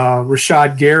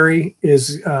 Rashad Gary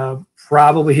is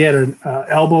probably, he had an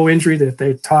elbow injury that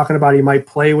they're talking about he might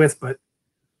play with, but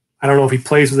I don't know if he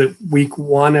plays with it week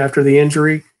 1 after the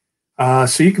injury.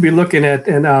 So you could be looking at,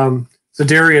 and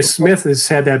Zadarius Smith has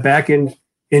had that back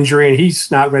injury, and he's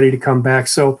not ready to come back.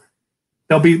 So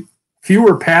there'll be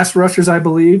fewer pass rushers, I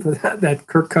believe, that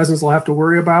Kirk Cousins will have to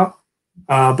worry about.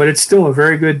 But it's still a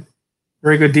very good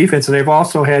defense. And they've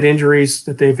also had injuries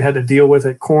that they've had to deal with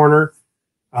at corner.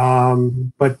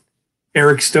 But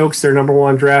Eric Stokes, their number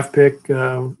 1 draft pick,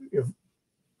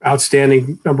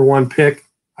 outstanding number 1 pick,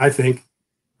 I think.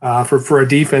 For a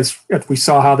defense, if we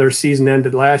saw how their season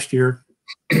ended last year,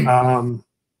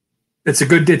 it's a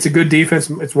good defense.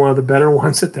 It's one of the better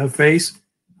ones that they'll face.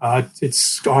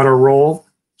 It's on a roll,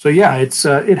 so yeah,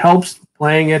 it helps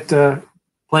playing at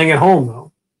home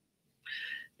though.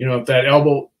 If that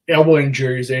elbow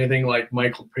injury is anything like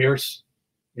Michael Pierce,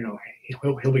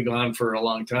 he'll be gone for a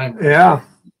long time. Yeah,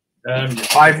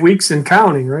 5 weeks and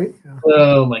counting, right? Yeah.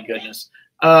 Oh my goodness.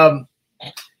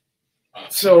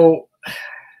 So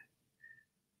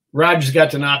Rodgers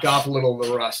got to knock off a little of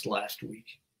the rust last week,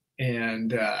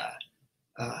 and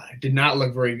did not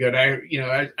look very good. I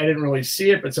didn't really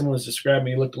see it, but someone was describing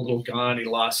he looked a little gone. He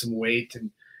lost some weight, and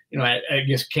I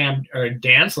guess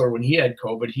Dantzler, when he had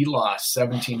COVID, he lost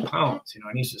 17 pounds. And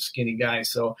he's a skinny guy,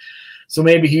 so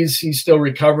maybe he's still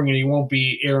recovering, and he won't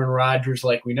be Aaron Rodgers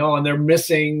like we know. And they're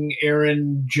missing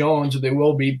Aaron Jones, or they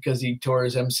will be, because he tore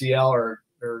his MCL or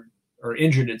or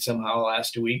injured it somehow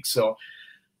last week. So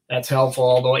that's helpful,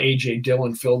 although A.J.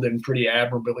 Dillon filled in pretty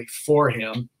admirably for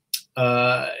him.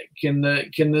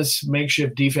 Can this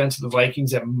makeshift defense of the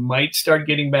Vikings that might start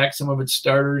getting back some of its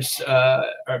starters,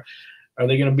 are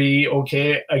they going to be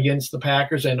okay against the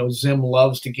Packers? I know Zim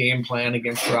loves to game plan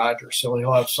against Rodgers, so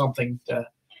he'll have something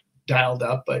dialed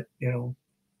up. But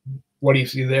what do you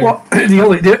see there? Well,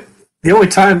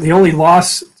 the only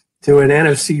loss to an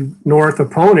NFC North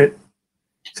opponent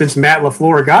since Matt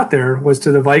LaFleur got there was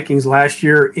to the Vikings last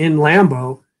year in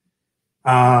Lambeau.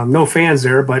 No fans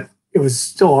there, but it was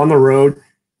still on the road.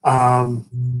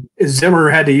 Zimmer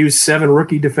had to use 7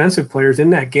 rookie defensive players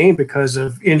in that game because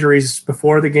of injuries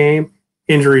before the game,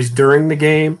 injuries during the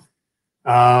game.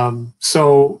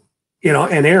 So,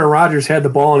 and Aaron Rodgers had the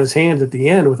ball in his hands at the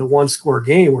end with a 1-score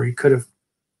game where he could have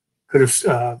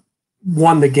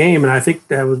won the game. And I think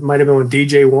that might have been when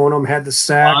DJ Wonnum had the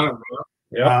sack.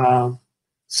 Yeah.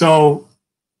 So,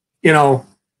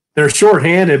 they're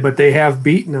shorthanded, but they have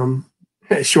beaten them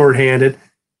shorthanded.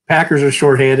 Packers are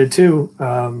shorthanded too,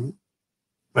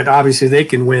 but obviously they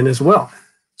can win as well.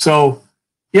 So,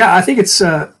 yeah, I think it's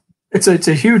a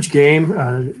huge game.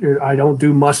 I don't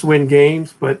do must-win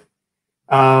games, but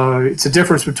it's a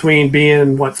difference between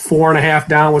being 4.5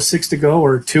 down with 6 to go,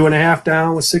 or 2.5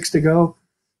 down with 6 to go,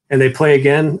 and they play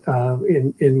again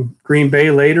in Green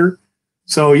Bay later.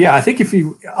 So, yeah, I think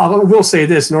I will say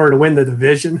this: in order to win the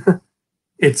division,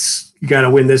 you got to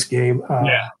win this game.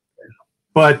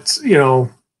 But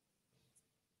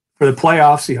for the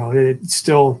playoffs,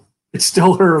 it's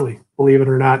still early, believe it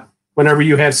or not. Whenever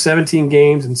you have 17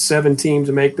 games and 7 teams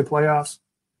to make the playoffs,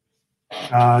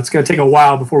 it's going to take a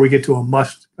while before we get to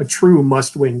a true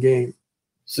must-win game.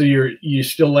 So you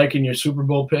still liking your Super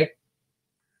Bowl pick?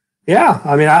 Yeah,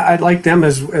 I mean, I like them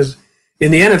as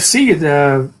in the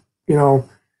NFC.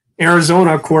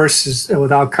 Arizona, of course, is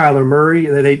without Kyler Murray.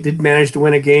 They did manage to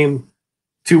win a game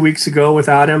 2 weeks ago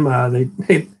without him.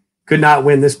 They could not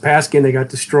win this past game. They got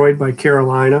destroyed by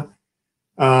Carolina.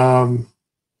 The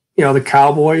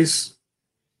Cowboys.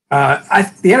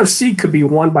 The NFC could be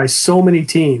won by so many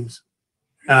teams,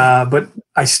 but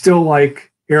I still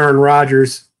like Aaron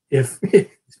Rodgers if he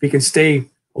can stay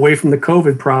away from the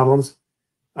COVID problems.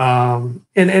 And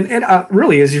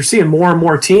really, as you're seeing more and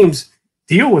more teams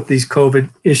deal with these COVID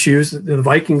issues, the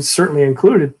Vikings certainly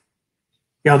included,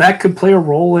 that could play a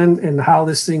role in how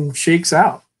this thing shakes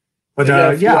out. But I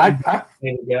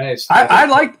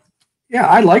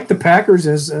like the Packers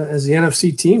as the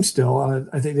NFC team still.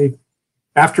 I think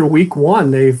after week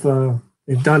 1 they've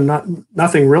done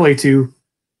nothing really to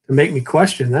make me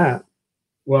question that.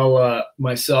 Well,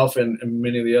 myself and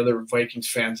many of the other Vikings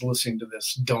fans listening to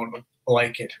this don't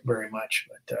like it very much.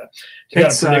 But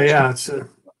it's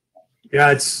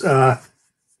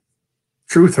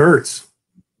truth hurts.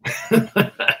 Do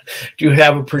you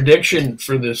have a prediction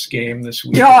for this game this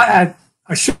week? I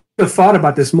should have thought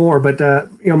about this more, but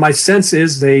my sense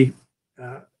is they.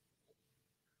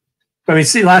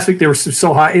 Last week they were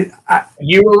so high.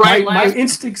 You were right. My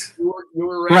instincts. You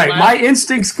were right. My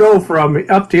instincts go from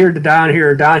up here to down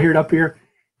here, down here to up here.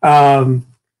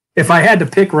 If I had to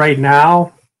pick right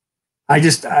now,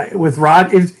 with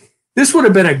Rod, this would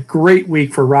have been a great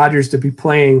week for Rodgers to be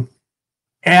playing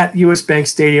at US Bank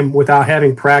Stadium without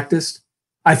having practiced.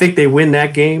 I think they win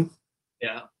that game.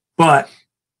 Yeah. But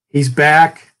he's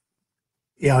back.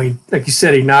 He, like you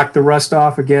said, he knocked the rust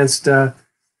off against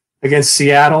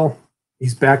Seattle.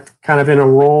 He's back kind of in a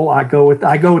role. I go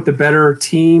with the better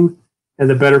team and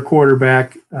the better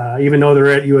quarterback, even though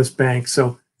they're at US Bank.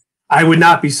 So I would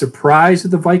not be surprised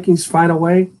if the Vikings find a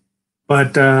way.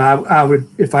 But I would,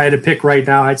 if I had to pick right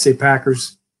now, I'd say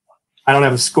Packers. I don't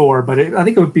have a score, but I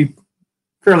think it would be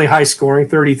fairly high scoring,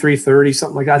 33-30,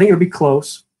 something like that. I think it would be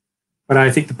close, but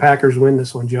I think the Packers win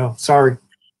this one, Joe. Sorry.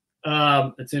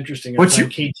 It's interesting. I was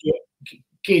on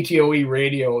KTOE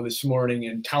radio this morning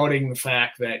and touting the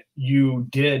fact that you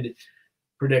did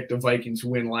predict the Vikings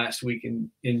win last week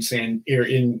in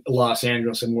Los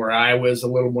Angeles, and where I was a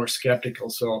little more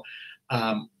skeptical. So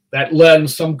that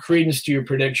lends some credence to your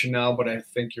prediction now, but I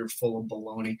think you're full of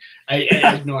baloney.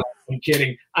 No, I'm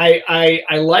kidding. I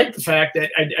like the fact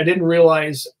that I didn't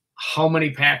realize how many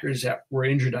Packers that were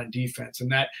injured on defense,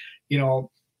 and that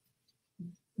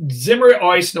Zimmer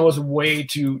always knows a way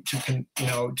to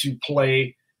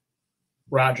play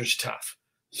Rodgers tough.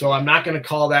 So I'm not going to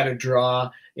call that a draw.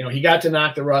 He got to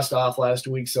knock the rust off last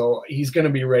week, so he's going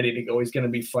to be ready to go. He's going to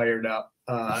be fired up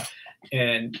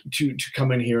and to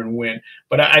come in here and win.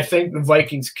 But I think the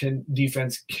Vikings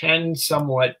defense can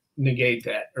somewhat negate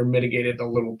that or mitigate it a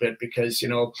little bit because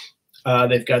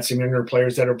They've got some younger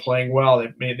players that are playing well.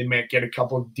 They might get a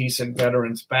couple of decent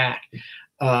veterans back.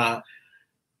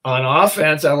 On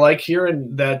offense, I like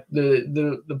hearing that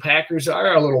the Packers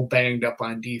are a little banged up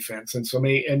on defense, and so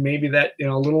maybe that,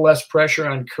 a little less pressure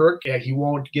on Kirk. Yeah, he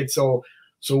won't get so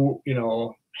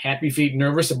happy feet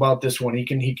nervous about this one. He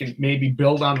can maybe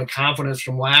build on the confidence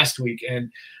from last week,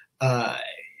 and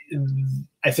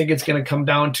I think it's going to come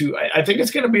down to, I think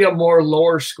it's going to be a more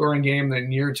lower scoring game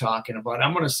than you're talking about.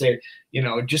 I'm going to say,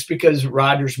 just because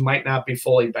Rodgers might not be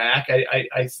fully back,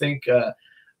 I think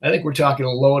we're talking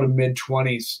low to mid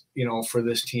 20s, for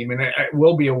this team, and it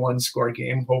will be a 1-score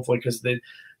game, hopefully, because the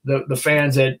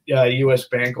fans at US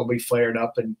Bank will be fired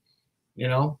up, and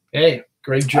hey,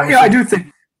 Greg Johnson, I do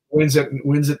think wins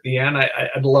at the end.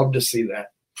 I'd love to see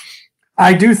that.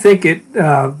 I do think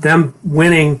them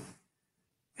winning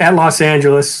at Los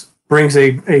Angeles brings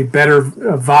a better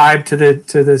vibe to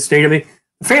the stadium.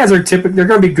 The fans are they're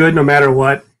going to be good no matter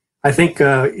what. I think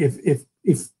if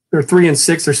they're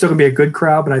 3-6, they're still going to be a good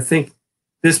crowd, but I think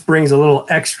this brings a little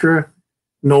extra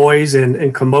noise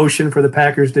and commotion for the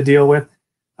Packers to deal with.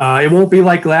 It won't be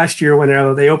like last year when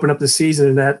they opened up the season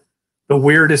and that the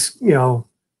weirdest,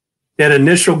 that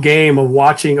initial game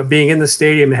of being in the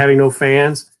stadium and having no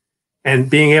fans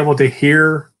and being able to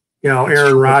hear,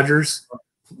 Aaron Rodgers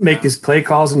make his play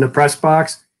calls in the press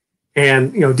box,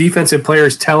 and defensive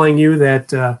players telling you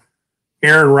that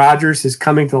Aaron Rodgers is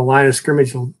coming to the line of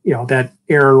scrimmage, that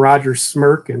Aaron Rodgers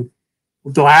smirk and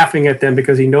laughing at them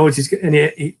because he knows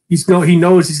he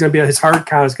knows he's going to be, his hard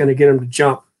count is going to get him to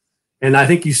jump. And I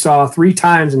think you saw 3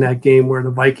 times in that game where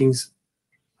the Vikings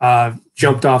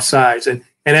jumped off sides. And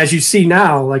as you see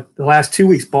now, like the last 2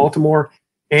 weeks, Baltimore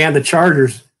and the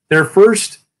Chargers, their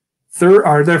first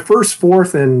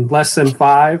 4th and less than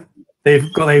 5,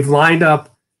 they've lined up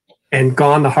and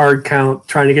gone the hard count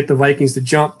trying to get the Vikings to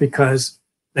jump because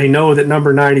they know that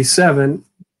number 97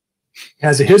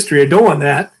 has a history of doing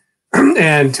that.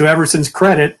 And to Everson's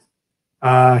credit,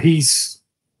 he's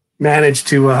managed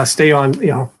to stay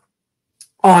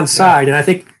on side. And I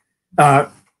think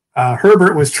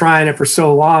Herbert was trying it for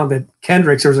so long that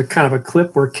Kendricks, there was a kind of a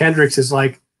clip where Kendricks is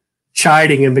like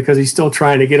chiding him because he's still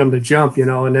trying to get him to jump,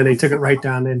 and then they took it right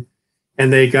down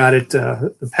and they got it,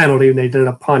 the penalty, and they ended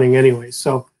up punting anyway.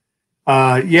 So,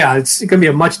 it's going to be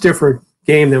a much different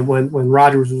game than when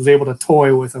Rodgers was able to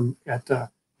toy with him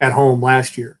at home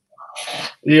last year.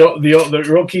 The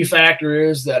real key factor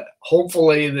is that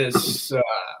hopefully this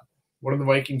what are the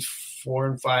Vikings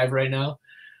 4-5 right now?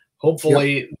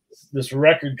 Hopefully this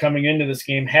record coming into this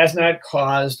game has not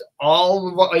caused all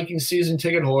the Vikings season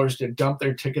ticket holders to dump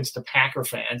their tickets to Packer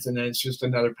fans, and then it's just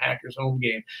another Packers home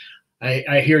game.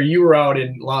 I hear you were out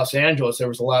in Los Angeles. There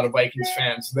was a lot of Vikings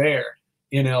fans there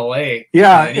in LA.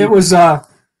 Yeah, it was I'd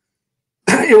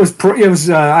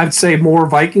say more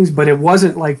Vikings, but it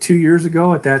wasn't like 2 years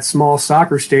ago at that small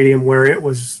soccer stadium where it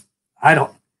was, it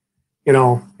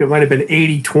might have been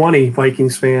 80-20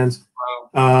 Vikings fans.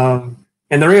 Wow.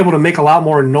 And they're able to make a lot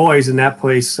more noise in that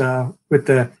place with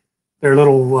their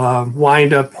little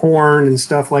wind-up horn and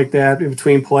stuff like that in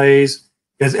between plays.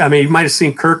 You might have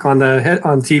seen Kirk on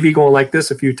TV going like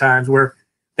this a few times, where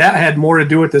that had more to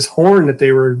do with this horn that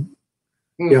they were,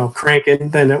 cranking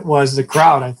than it was the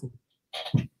crowd, I think.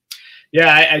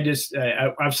 Yeah,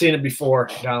 I've seen it before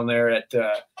down there at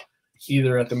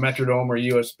either at the Metrodome or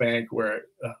US Bank, where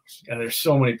there's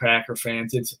so many Packer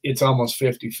fans. It's almost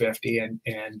 50-50,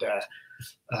 and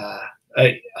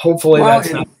hopefully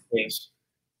that's not the case.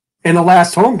 In the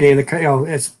last home game,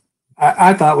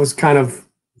 I thought was kind of,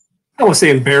 I don't want to say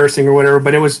embarrassing or whatever,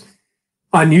 but it was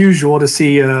unusual to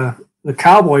see the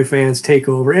Cowboy fans take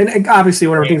over. And obviously,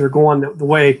 whenever things were going the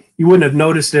way, you wouldn't have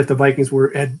noticed it if the Vikings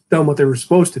had done what they were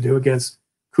supposed to do against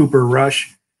Cooper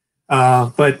Rush.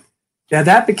 But yeah,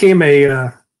 that became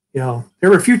there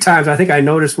were a few times I think I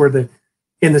noticed where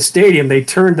in the stadium, they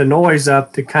turned the noise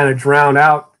up to kind of drown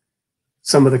out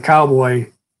some of the Cowboy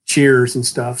cheers and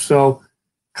stuff. So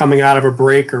coming out of a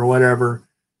break or whatever.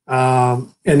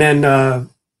 And then the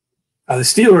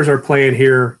Steelers are playing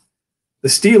here. The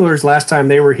Steelers, last time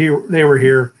they were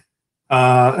here.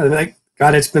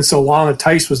 God, it's been so long. And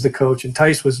Tice was the coach, and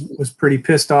Tice was pretty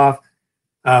pissed off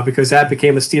because that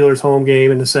became a Steelers home game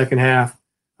in the second half.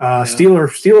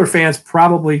 Steeler fans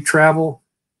probably travel.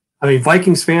 I mean,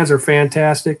 Vikings fans are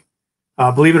fantastic.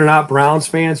 Believe it or not, Browns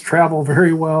fans travel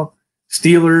very well.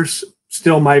 Steelers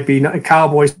still might be.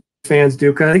 Cowboys fans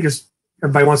do, because I think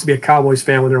everybody wants to be a Cowboys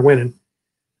fan when they're winning.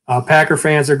 Packer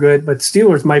fans are good, but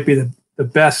Steelers might be the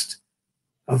best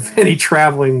of any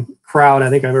traveling crowd I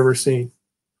think I've ever seen.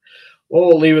 Well,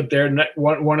 we'll leave it there.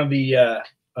 One of the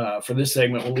for this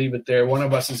segment, we'll leave it there. One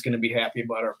of us is going to be happy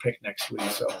about our pick next week,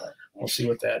 so we'll see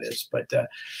what that is. But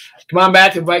come on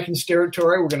back to Vikings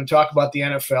territory. We're going to talk about the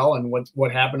NFL and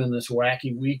what happened in this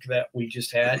wacky week that we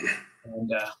just had,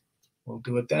 and we'll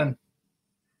do it then.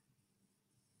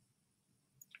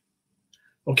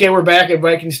 Okay, we're back at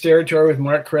Vikings territory with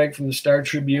Mark Craig from the Star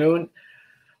Tribune.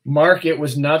 Mark, it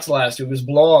was nuts last week. It was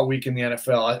blowout week in the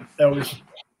NFL.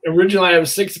 Originally, I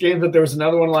was 6 games, but there was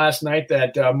another one last night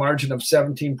that margin of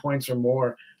 17 points or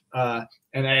more. And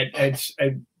I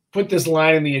put this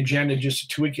line in the agenda just to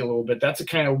tweak it a little bit. That's the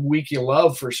kind of week you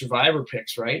love for survivor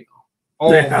picks, right?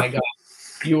 Oh, yeah. My God.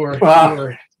 You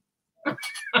were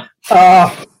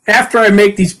after I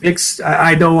make these picks,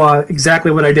 I know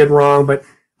exactly what I did wrong, but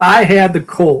I had the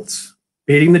Colts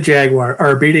beating the Jaguars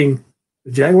or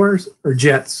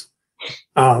Jets.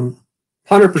 100%.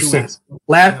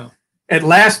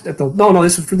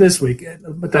 This was for this week.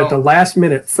 But at the last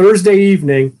minute, Thursday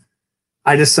evening,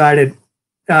 I decided,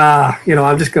 I'm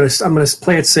gonna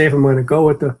play it safe. I'm gonna go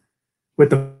with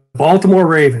the Baltimore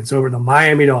Ravens over the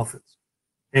Miami Dolphins,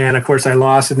 and of course I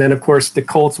lost. And then of course the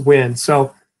Colts win.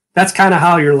 So that's kind of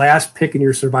how your last pick in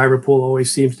your survivor pool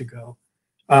always seems to go.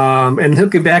 And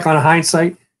looking back on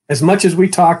hindsight, as much as we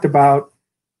talked about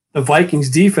the Vikings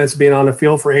defense being on the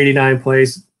field for 89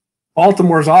 plays.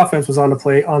 Baltimore's offense was on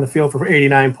the field for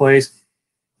 89 plays.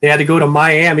 They had to go to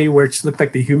Miami, which looked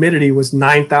like the humidity was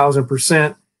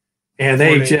 9,000%, and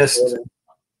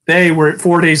they were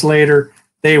 4 days later,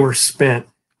 they were spent.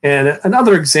 And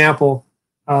another example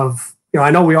of, I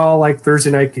know we all like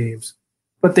Thursday night games,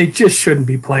 but they just shouldn't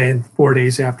be playing 4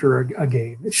 days after a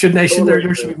game. There should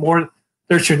be more.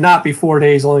 There should not be 4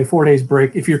 days, only 4 days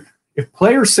break. If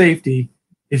player safety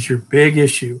is your big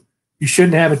issue, you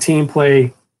shouldn't have a team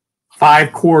play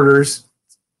 5 quarters,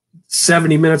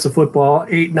 70 minutes of football,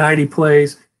 890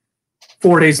 plays.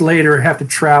 4 days later, have to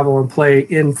travel and play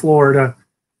in Florida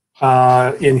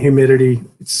in humidity.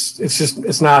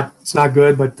 It's not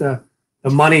good. But the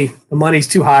money's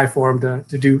too high for them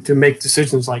to make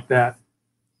decisions like that.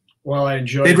 Well, I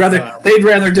enjoy. They'd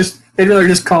rather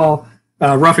just call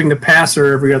roughing the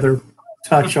passer every other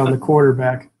touch on the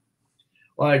quarterback.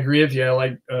 Well, I agree with you.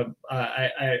 I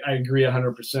agree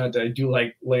 100%. I do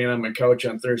like laying on my couch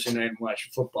on Thursday night and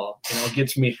watching football. It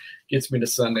gets me to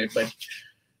Sunday. But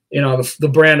the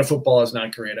brand of football is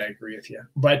not great. I agree with you.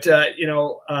 But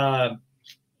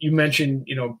you mentioned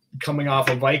coming off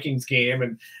a Vikings game,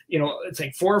 and it's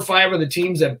like 4 or 5 of the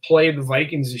teams that played the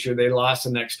Vikings this year, they lost the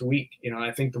next week.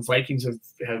 I think the Vikings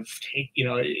have taken.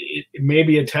 It may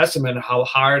be a testament to how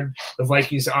hard the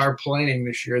Vikings are playing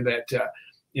this year. That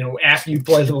after you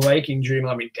play the Vikings,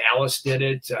 Dallas did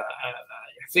it. I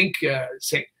think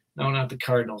not the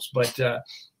Cardinals, but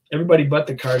everybody but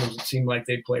the Cardinals. It seemed like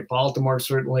they'd play Baltimore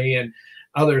certainly, and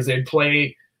others they'd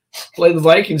play the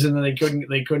Vikings, and then they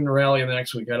couldn't rally the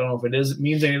next week. I don't know if it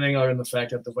means anything other than the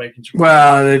fact that the Vikings.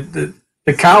 Well,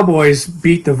 the Cowboys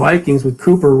beat the Vikings with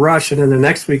Cooper Rush, and then the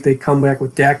next week they come back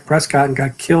with Dak Prescott and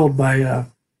got killed by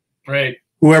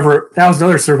whoever. That was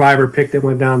another survivor pick that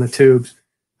went down the tubes.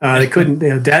 They couldn't.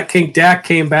 Dak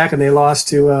came back and they lost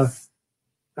to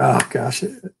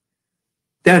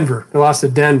Denver. They lost to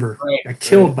Denver. Got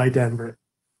killed by Denver.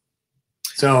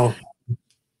 So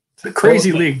it's a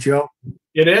crazy league, Joe.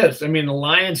 It is. The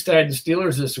Lions tied the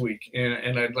Steelers this week,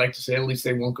 and I'd like to say at least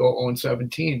they won't go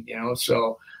 0-17.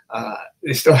 So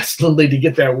they still need to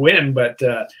get that win, but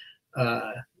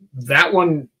that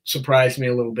one surprised me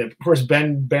a little bit. Of course,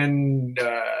 Ben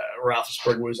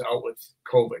Roethlisberger was out with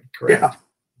COVID, correct?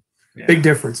 Yeah. Big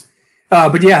difference.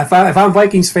 But yeah, if I'm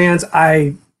Vikings fans,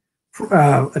 a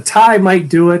tie might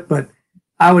do it, but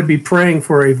I would be praying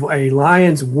for a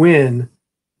Lions win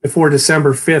before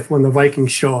December 5th when the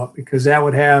Vikings show up, because that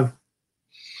would have,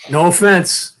 no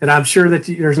offense, and I'm sure that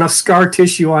there's enough scar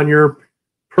tissue on your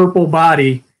purple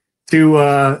body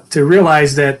to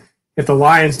realize that if the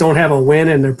Lions don't have a win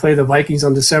and they play the Vikings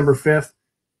on December 5th,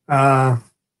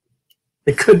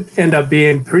 it could end up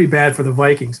being pretty bad for the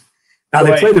Vikings. Now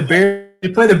they play the Bears. They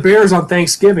play the Bears on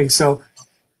Thanksgiving, so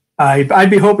I'd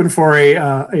be hoping for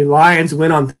a Lions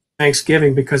win on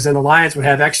Thanksgiving, because then the Lions would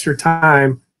have extra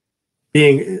time.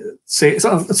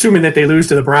 Assuming that they lose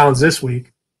to the Browns this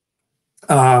week,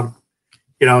 you'd have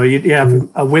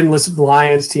a winless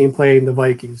Lions team playing the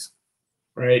Vikings.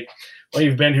 Right. Well,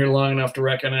 you've been here long enough to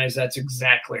recognize that's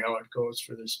exactly how it goes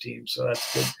for this team. So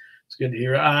that's good. It's good to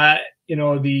hear.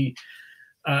 The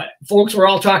folks were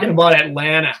all talking about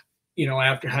Atlanta.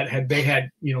 After had they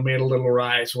made a little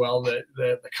rise, well,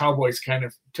 the Cowboys kind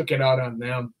of took it out on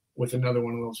them with another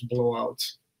one of those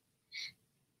blowouts.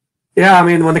 Yeah,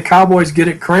 when the Cowboys get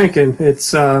it cranking,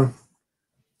 it's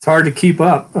it's hard to keep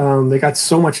up. They got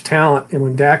so much talent, and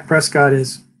when Dak Prescott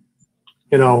is,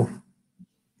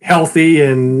 healthy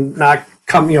and not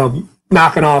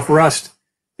knocking off rust,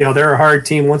 they're a hard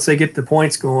team. Once they get the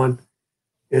points going,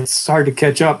 it's hard to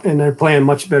catch up, and they're playing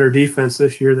much better defense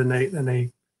this year than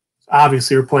they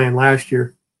obviously were playing last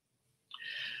year.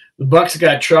 The Bucs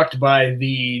got trucked by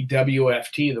the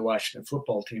WFT, the Washington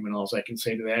Football Team, and all I can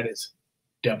say to that is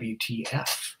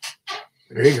WTF.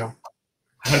 There you go.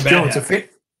 Joe, it's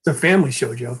a family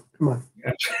show, Joe. Come on.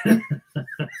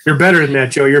 You're better than that,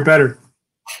 Joe. You're better.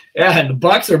 Yeah, and the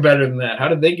Bucs are better than that. How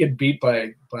did they get beat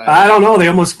by I don't know. They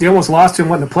almost lost to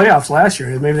them in the playoffs last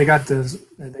year. Maybe they got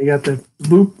the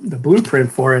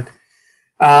blueprint for it.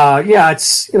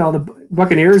 It's the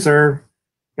Buccaneers are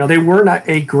they were not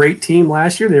a great team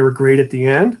last year. They were great at the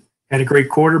end. Had a great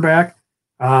quarterback.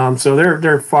 So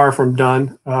they're far from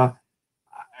done.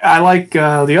 I like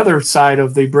the other side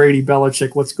of the Brady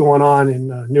Belichick. What's going on in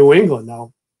New England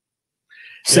now?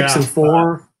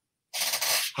 6-4.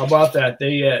 How about that?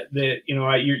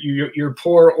 Your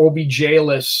poor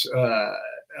OBJ-less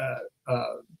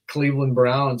Cleveland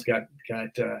Browns got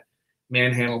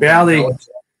manhandled. Yeah, the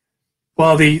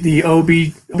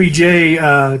OBJ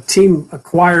team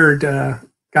acquired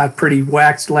got pretty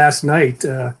waxed last night,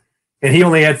 and he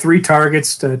only had 3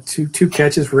 targets to two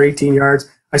catches for 18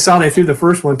 yards. I saw they threw the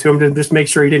first one to him to just make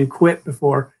sure he didn't quit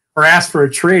before or ask for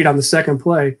a trade on the second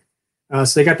play.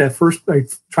 So they got that first. They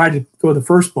tried to throw the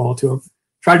first ball to him.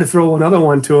 Tried to throw another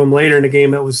one to him later in the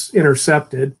game that was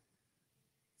intercepted.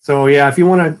 So yeah, if you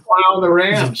want to, wow, the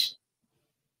Rams.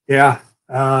 Yeah,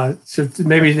 so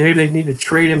maybe they need to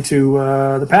trade him to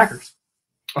the Packers.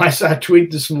 I saw a tweet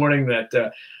this morning that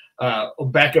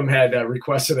Beckham had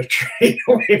requested a trade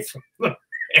away from the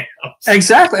Rams.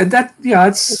 Exactly. That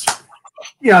it's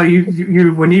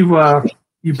you when you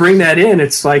bring that in,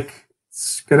 it's like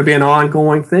it's going to be an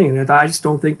ongoing thing, and I just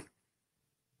don't think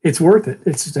it's worth it.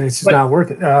 It's just not worth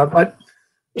it. But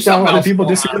other people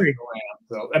disagree.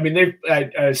 So, I mean,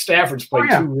 Stafford's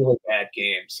played 2 really bad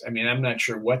games. I mean, I'm not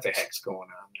sure what the heck's going on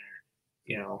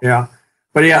there. Yeah,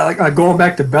 but like going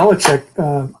back to Belichick,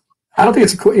 I don't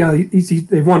think it's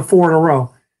they've won 4 in a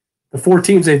row. The 4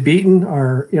 teams they've beaten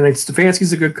are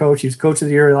Stefanski's a good coach. He was coach of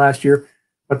the year last year,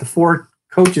 but the 4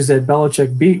 coaches that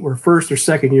Belichick beat were first or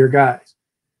second year guys.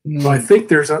 So I think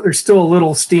there's still a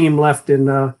little steam left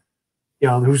in.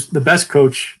 Who's the best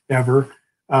coach ever,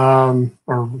 or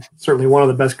certainly one of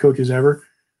the best coaches ever.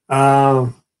 But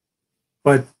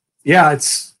yeah,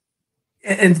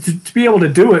 to be able to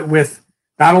do it with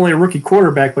not only a rookie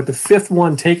quarterback, but the 5th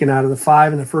one taken out of the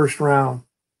 5 in the first round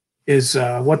is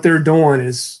what they're doing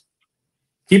is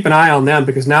keep an eye on them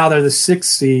because now they're the 6th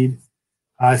seed.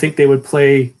 I think they would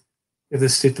play if the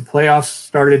playoffs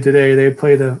started today, they'd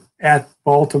play at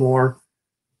Baltimore,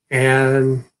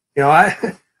 and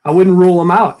I wouldn't rule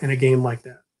them out in a game like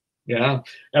that. Yeah.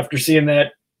 After seeing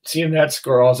that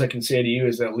score, all I can say to you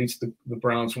is that at least the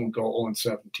Browns won't go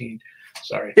 0-17.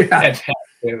 Sorry. Yeah. I had to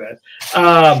say that.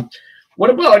 What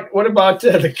about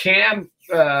the Cam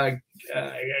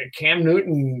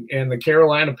Newton and the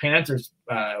Carolina Panthers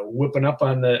whipping up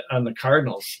on the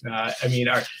Cardinals?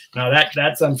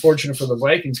 That's unfortunate for the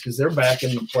Vikings because they're back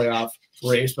in the playoff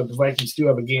race, but the Vikings do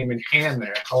have a game in hand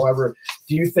there. However,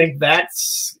 do you think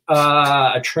that's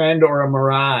a trend or a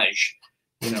mirage?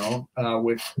 I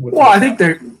think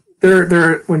they're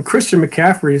when Christian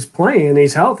McCaffrey is playing and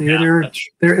he's healthy, they're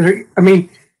I mean,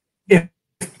 if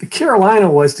the Carolina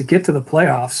was to get to the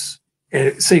playoffs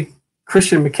and say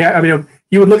Christian McCaffrey,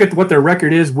 you would look at what their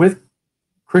record is with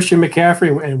Christian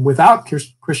McCaffrey and without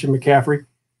Christian McCaffrey,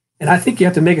 and I think you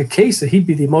have to make a case that he'd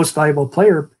be the most valuable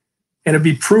player. And it'd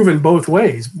be proven both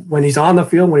ways when he's on the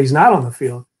field, when he's not on the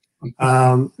field.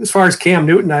 As far as Cam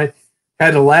Newton, I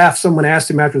had to laugh. Someone asked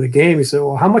him after the game. He said,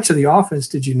 "Well, how much of the offense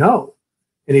did you know?"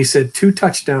 And he said, 2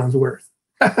 touchdowns worth.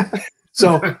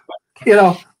 So,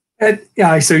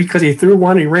 because he threw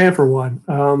 1, he ran for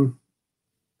 1.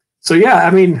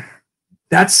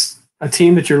 That's a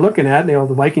team that you're looking at. The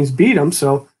Vikings beat them,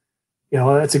 so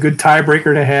that's a good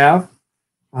tiebreaker to have.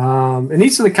 And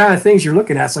these are the kind of things you're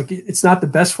looking at. It's like it's not the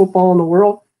best football in the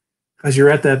world because you're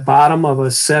at the bottom of a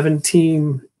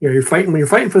 7-team. You're fighting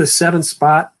for the 7th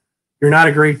spot. You're not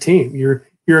a great team. You're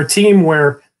a team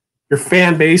where your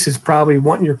fan base is probably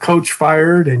wanting your coach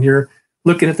fired, and you're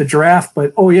looking at the draft.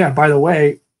 But by the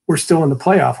way, we're still in the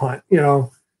playoff hunt.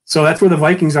 So that's where the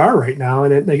Vikings are right now,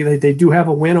 and they do have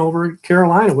a win over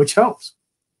Carolina, which helps.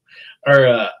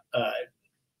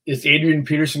 Is Adrian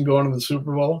Peterson going to the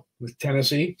Super Bowl with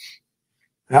Tennessee?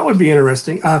 That would be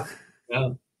interesting.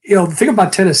 The thing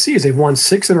about Tennessee is they've won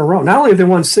 6 in a row. Not only have they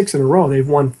won 6 in a row, they've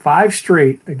won 5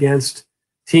 straight against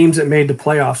teams that made the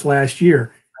playoffs last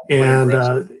year. And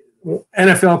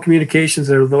NFL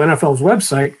Communications, or the NFL's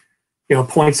website,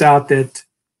 points out that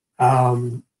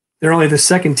they're only the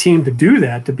second team to do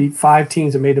that, to beat 5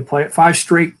 teams that made the play, 5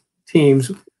 straight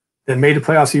teams that made the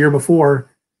playoffs the year before.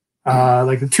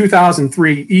 Like the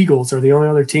 2003 Eagles are the only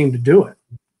other team to do it.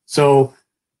 So,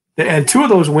 and 2 of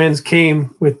those wins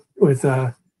came with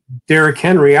Derrick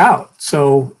Henry out.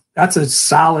 So that's a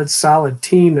solid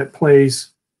team that plays,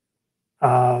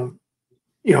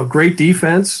 great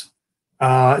defense.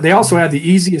 They also have the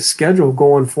easiest schedule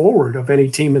going forward of any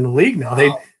team in the league now.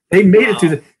 They made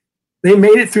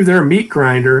it through their meat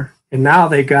grinder, and now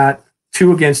they got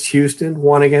 2 against Houston,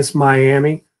 1 against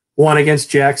Miami, 1 against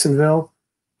Jacksonville.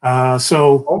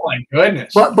 Oh my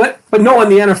goodness! But no, in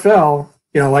the NFL,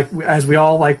 like as we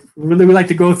all we like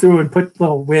to go through and put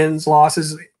little wins,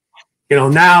 losses.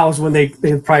 Now is when they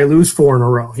probably lose 4 in a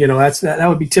row. That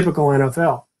would be typical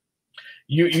NFL.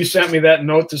 You sent me that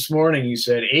note this morning. You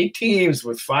said 8 teams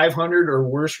with 500 or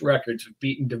worse records have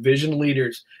beaten division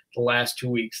leaders the last 2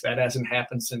 weeks. That hasn't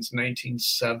happened since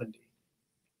 1970.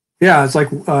 Yeah, it's like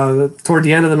toward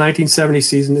the end of the 1970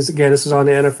 season. This is on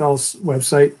the NFL's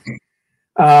website.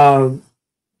 One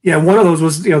of those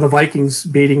was the Vikings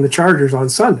beating the Chargers on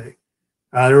Sunday.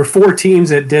 There were 4 teams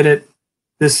that did it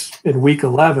this in week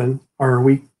 11 or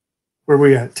week where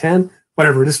we at 10,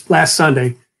 whatever. This last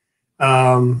Sunday.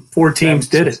 4 teams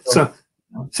did it.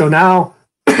 So now,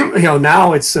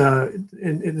 now it's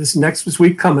in this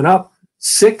week coming up,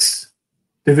 6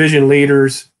 division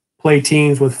leaders play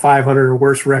teams with 500 or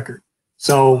worse record.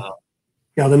 So,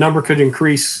 the number could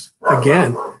increase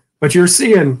again. But you're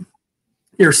seeing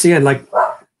like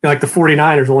the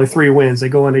 49ers, only 3 wins. They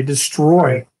go and they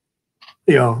destroy,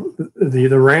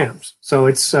 the Rams. So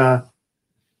it's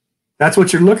that's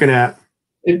what you're looking at.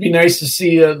 It'd be nice to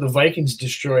see the Vikings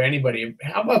destroy anybody.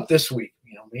 How about this week?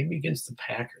 Maybe against the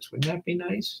Packers. Wouldn't that be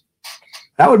nice?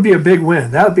 That would be a big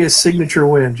win. That would be a signature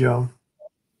win, Joe.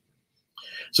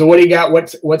 So what do you got?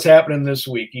 What's happening this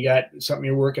week? You got something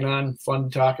you're working on? Fun to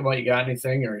talk about? You got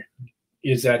anything, or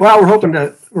is that? Well, we're hoping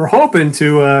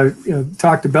to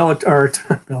talk to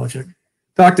Belichick,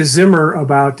 talk to Zimmer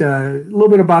about a little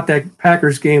bit about that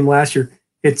Packers game last year.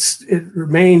 It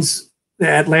remains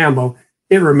at Lambeau.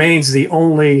 It remains the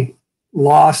only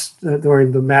loss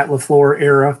during the Matt LaFleur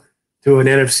era to an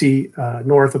NFC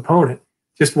North opponent.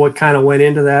 Just what kind of went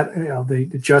into that, the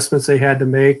adjustments they had to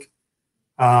make.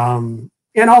 And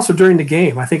also during the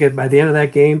game. I think by the end of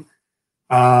that game,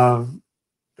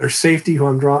 their safety,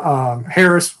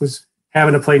 Harris, was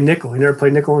having to play nickel. He never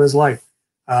played nickel in his life.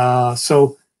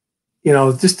 So,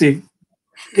 just the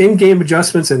in-game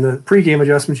adjustments and the pre-game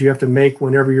adjustments you have to make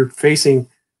whenever you're facing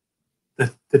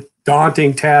the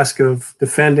daunting task of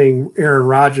defending Aaron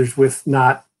Rodgers with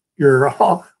not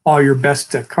all your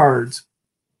best cards.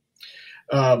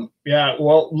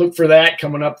 Well, look for that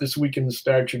coming up this week in the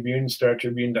Star Tribune,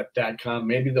 StarTribune.com.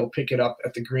 Maybe they'll pick it up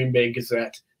at the Green Bay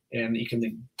Gazette, and you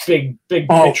can big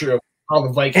picture of how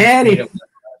the Vikings.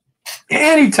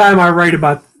 Anytime I write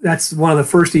about, that's one of the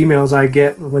first emails I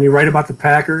get when you write about the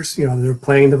Packers. They're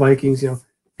playing the Vikings.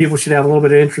 People should have a little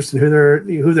bit of interest in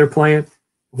who they're playing.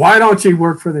 Why don't you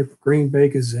work for the Green Bay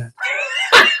Gazette?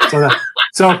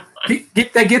 So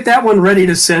get that one ready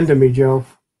to send to me, Joe.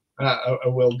 I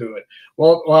will do it.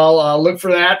 Well, look for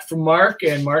that from Mark.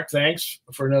 And Mark, thanks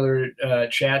for another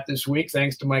chat this week.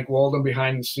 Thanks to Mike Walden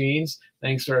behind the scenes.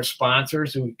 Thanks to our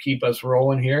sponsors who keep us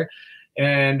rolling here.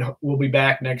 And we'll be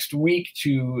back next week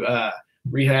to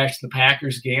rehash the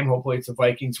Packers game. Hopefully it's the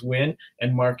Vikings win,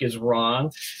 and Mark is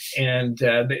wrong. And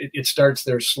it starts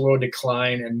their slow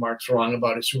decline, and Mark's wrong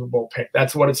about his Super Bowl pick.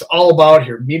 That's what it's all about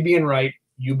here. Me being right,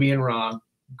 you being wrong.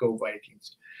 Go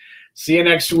Vikings. See you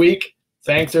next week.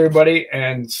 Thanks, everybody,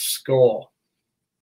 and Skol.